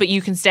close, but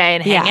you can stay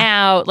and hang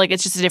out. Like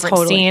it's just a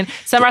different scene.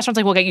 Some restaurants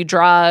like will get you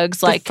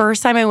drugs. Like the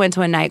first time I went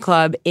to a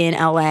nightclub in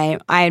LA,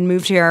 I had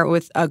moved here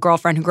with a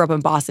girlfriend who grew up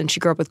in Boston.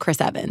 She grew up with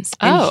Chris Evans.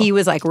 And he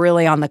was like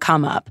really on the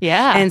come up.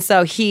 Yeah. And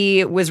so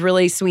he was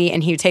really sweet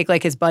and he would take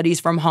like his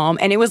buddies from home.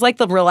 And it was like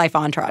the real life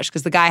Entourage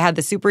because the guy had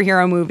the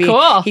superhero movie.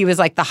 Cool. He was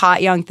like the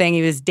hot young thing.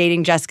 He was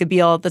dating Jessica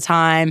Biel at the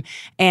time.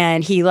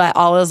 And he let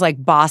all his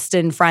like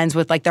Boston friends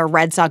with like their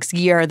Red Sox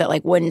gear that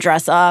like wouldn't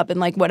dress up and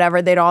like whatever,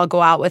 they'd all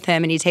go out with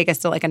him and he'd take us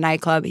to like a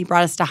nightclub. He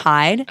brought us to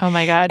Hyde. Oh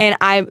my God.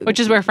 And which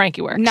is where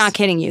Frankie works. Not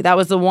kidding you. That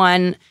was the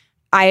one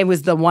I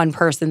was the one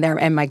person there,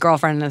 and my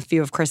girlfriend and a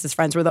few of Chris's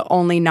friends were the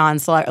only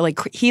non-celeb. Like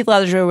Heath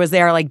Ledger was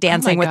there, like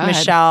dancing with God.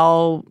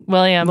 Michelle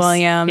Williams,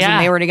 and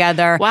they were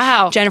together.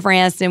 Wow. Jennifer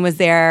Aniston was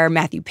there.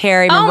 Matthew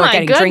Perry, remember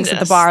getting drinks at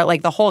the bar.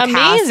 Like the whole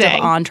cast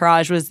of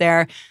Entourage was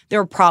there. There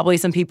were probably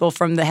some people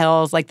from The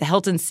Hills, like the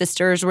Hilton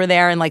sisters were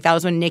there, and like that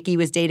was when Nikki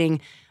was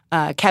dating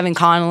Kevin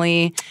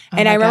Connolly.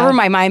 And I remember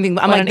my mind being,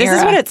 I'm like, this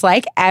is what it's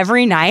like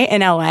every night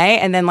in LA.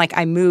 And then like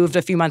I moved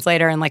a few months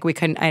later and like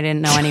I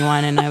didn't know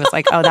anyone. And I was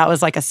like, oh, that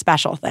was like a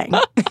special thing.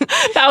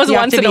 That was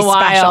once in a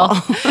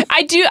while.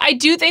 I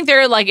do think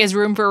there like is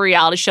room for a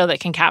reality show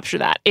that can capture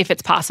that if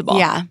it's possible.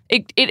 Yeah.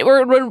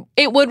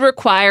 It would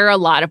require a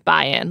lot of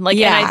buy-in. Like,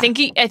 and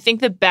I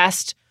think the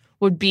best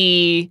would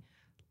be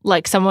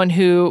like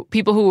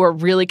people who are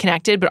really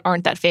connected but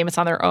aren't that famous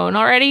on their own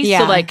already.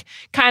 Yeah. So like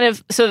kind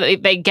of so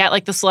that they get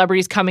like the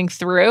celebrities coming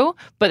through,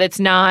 but it's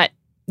not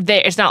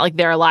like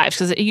their lives,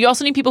 because you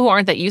also need people who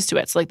aren't that used to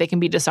it, so like they can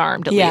be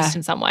disarmed at least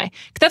in some way.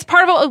 'Cause that's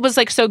part of what was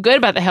like so good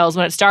about The Hills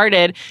when it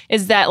started,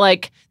 is that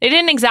like they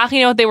didn't exactly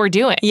know what they were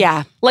doing.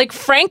 Yeah. Like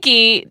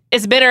Frankie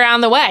has been around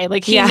the way.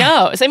 Like he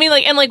knows. I mean,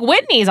 like, and like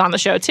Whitney's on the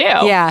show too.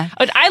 Yeah.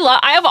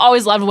 I have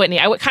always loved Whitney.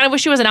 I kind of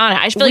wish she wasn't on it.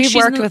 I feel like we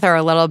worked with her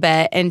a little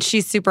bit, and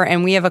she's super.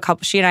 And she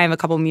and I have a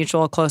couple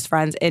mutual close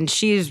friends, and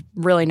she's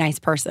really nice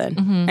person,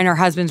 and her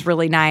husband's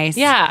really nice.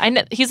 Yeah, I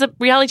know. He's a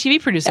reality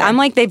TV producer. I'm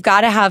like, they've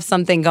got to have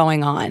something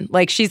going on.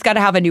 Like she's got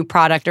to have a new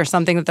product or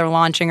something that they're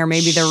launching, or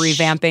maybe they're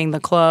revamping the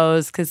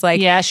clothes. Because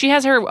like, yeah, she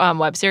has her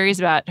web series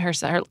about her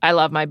I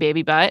Love My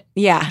Baby Butt.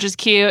 Yeah, which is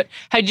cute.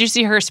 Did you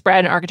see her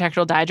spread in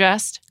Architectural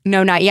Digest?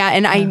 No, not yet.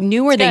 And I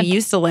knew where they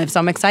used to live, so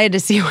I'm excited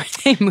to see where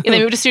they moved. Yeah, they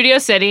moved to Studio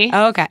City.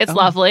 Oh, okay. It's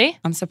lovely.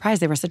 I'm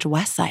surprised they were such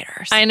West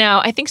Siders. I know.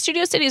 I think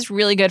Studio City is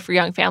really good for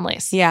young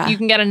families. Yeah. You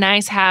can get a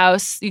nice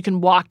house. You can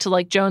walk to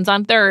like Jones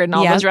on 3rd and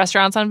all those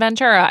restaurants on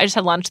Ventura. I just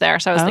had lunch there,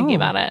 so I was thinking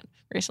about it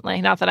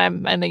recently. Not that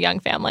I'm in a young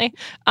family.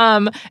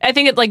 I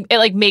think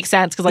it makes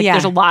sense, because like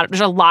there's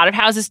a lot of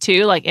houses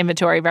too, like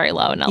inventory very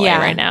low in LA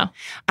right now.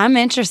 I'm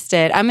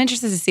interested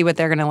to see what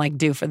they're gonna like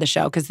do for the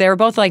show, because they were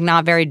both like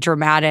not very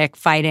dramatic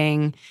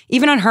fighting.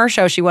 Even on her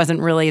show, she wasn't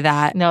really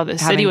that. No, the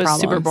city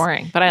was super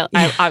boring, but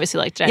I obviously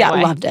liked it anyway.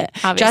 Yeah, loved it.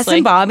 Obviously.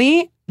 Justin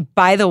Bobby,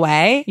 by the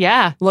way,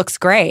 looks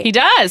great. He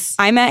does.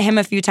 I met him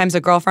a few times.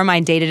 A girlfriend of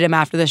mine dated him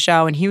after the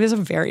show, and he was a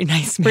very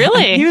nice man.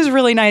 Really? He was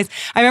really nice.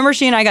 I remember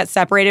she and I got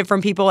separated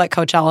from people at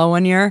Coachella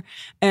one year,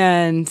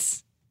 and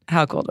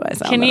how cool do I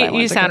sound?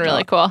 You sound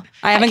really cool.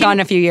 I haven't gone in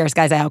a few years,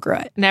 guys. I outgrew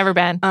it. Never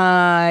been.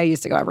 I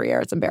used to go every year.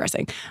 It's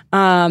embarrassing.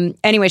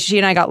 Anyway, she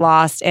and I got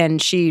lost, and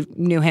she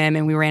knew him,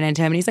 and we ran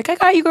into him, and he's like, I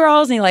got you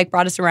girls. And he like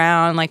brought us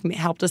around, like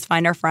helped us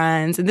find our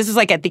friends. And this was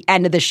like at the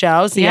end of the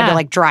show, so you had to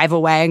like drive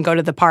away and go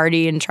to the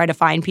party and try to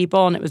find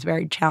people, and it was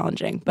very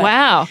challenging. But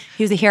wow.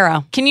 He was a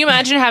hero. Can you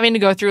imagine having to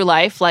go through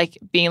life like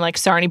being like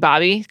Sarnie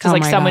Bobby? Because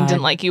like someone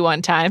didn't like you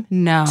one time.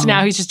 No. So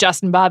now he's just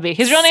Justin Bobby.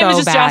 His real name is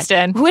just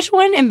Justin. Which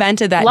one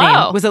invented that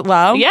name? Was it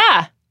Lo?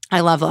 Yeah. I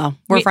love Lo.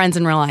 We're friends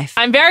in real life.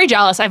 I'm very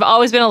jealous. I've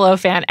always been a Lo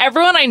fan.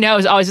 Everyone I know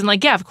has always been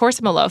like, yeah, of course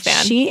I'm a Lo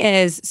fan. She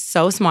is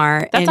so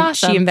smart. That's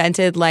awesome. She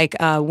invented like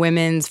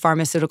women's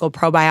pharmaceutical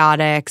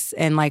probiotics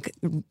and like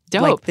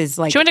dope. Like this,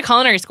 like, she went to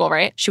culinary school,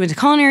 right? She went to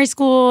culinary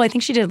school. I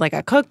think she did like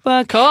a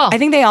cookbook. Cool. I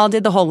think they all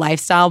did the whole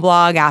lifestyle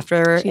blog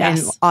after.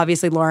 Yes. And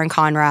obviously Lauren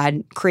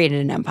Conrad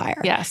created an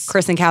empire. Yes.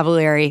 Kristen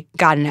Cavallari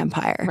got an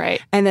empire.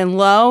 Right. And then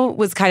Lo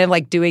was kind of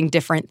like doing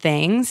different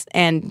things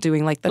and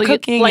doing like the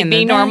cooking. Like and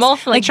being normal?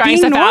 Like trying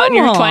stuff out in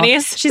your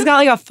 20s? She's got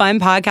like a fun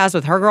podcast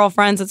with her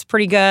girlfriends that's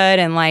pretty good,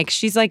 and like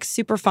she's like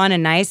super fun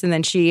and nice. And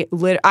then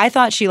I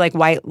thought she like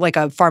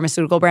a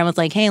pharmaceutical brand was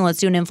like, hey, let's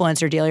do an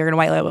influencer deal. You're gonna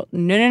white label.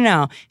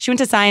 No. She went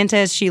to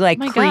Scientist. She like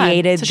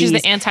created. So she's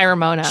the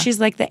anti-Ramona. She's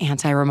like the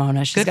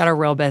anti-Ramona. She's got a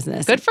real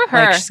business. Good for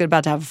her. Like, she's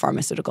about to have a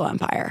pharmaceutical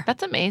empire.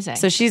 That's amazing.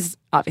 So she's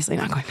obviously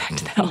not going back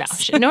to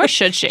that. No, nor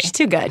should she. She's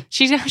too good.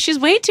 She's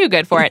way too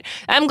good for it.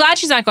 I'm glad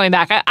she's not going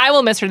back. I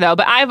will miss her though.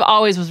 But I've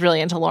always was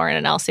really into Lauren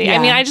and Elsie. Yeah. I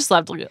mean, I just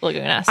loved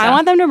Laguna. So. I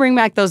want them to bring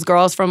back those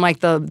girls from like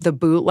the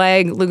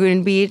bootleg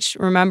Lagoon Beach.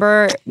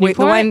 Remember the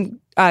one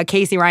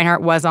Casey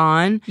Reinhardt was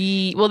on?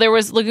 Well, there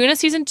was Laguna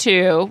season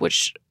 2,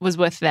 which was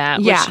with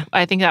them. Which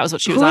I think that was what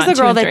she was on. Who was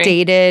the girl that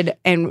dated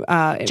and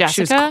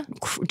Jessica?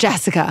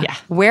 Jessica. Yeah.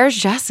 Where's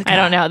Jessica? I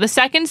don't know. The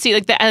second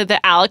season, like the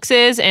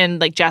Alexes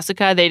and like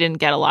Jessica, they didn't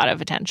get a lot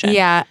of attention.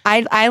 Yeah,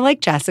 I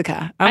like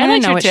Jessica. I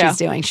want to know what she's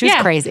doing. She was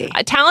crazy.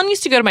 Talon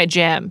used to go to my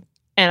gym.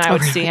 And I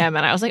would see him,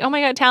 and I was like, "Oh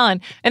my God,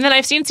 Talon!" And then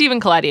I've seen Stephen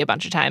Colletti a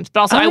bunch of times,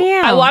 but also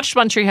I watched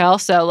One Tree Hill,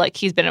 so like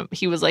he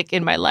was like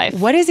in my life.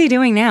 What is he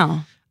doing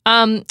now?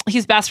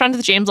 He's best friends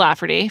with James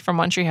Lafferty from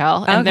One Tree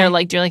Hill, and they're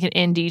like doing like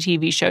an indie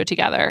TV show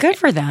together. Good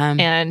for them.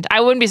 And I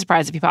wouldn't be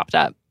surprised if he popped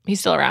up. He's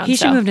still around. He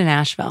should move to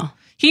Nashville.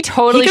 He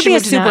totally He could should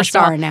be a move to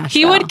superstar Nashville. in Nashville.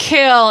 He would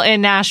kill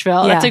in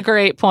Nashville. Yeah. That's a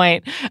great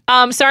point.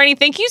 Sarni,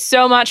 thank you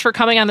so much for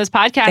coming on this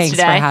podcast Thanks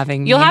today. for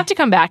having me. You'll have to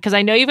come back because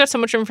I know you've got so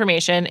much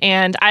information,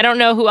 and I don't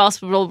know who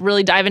else will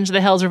really dive into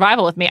the Hills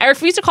revival with me. I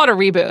refuse to call it a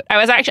reboot. I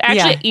was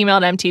actually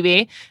emailed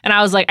MTV, and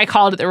I was like, I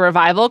called it the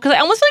revival because I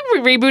almost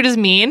feel like reboot is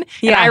mean,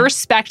 and I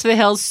respect the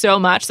Hills so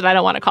much that I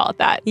don't want to call it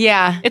that.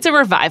 Yeah. It's a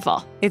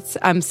revival.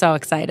 I'm so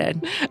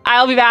excited.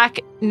 I'll be back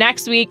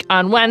next week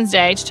on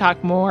Wednesday to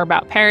talk more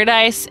about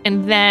Paradise,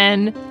 and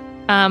then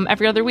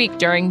every other week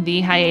during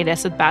the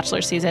hiatus of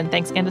Bachelor season.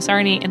 Thanks again to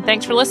Sarni, and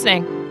thanks for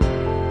listening.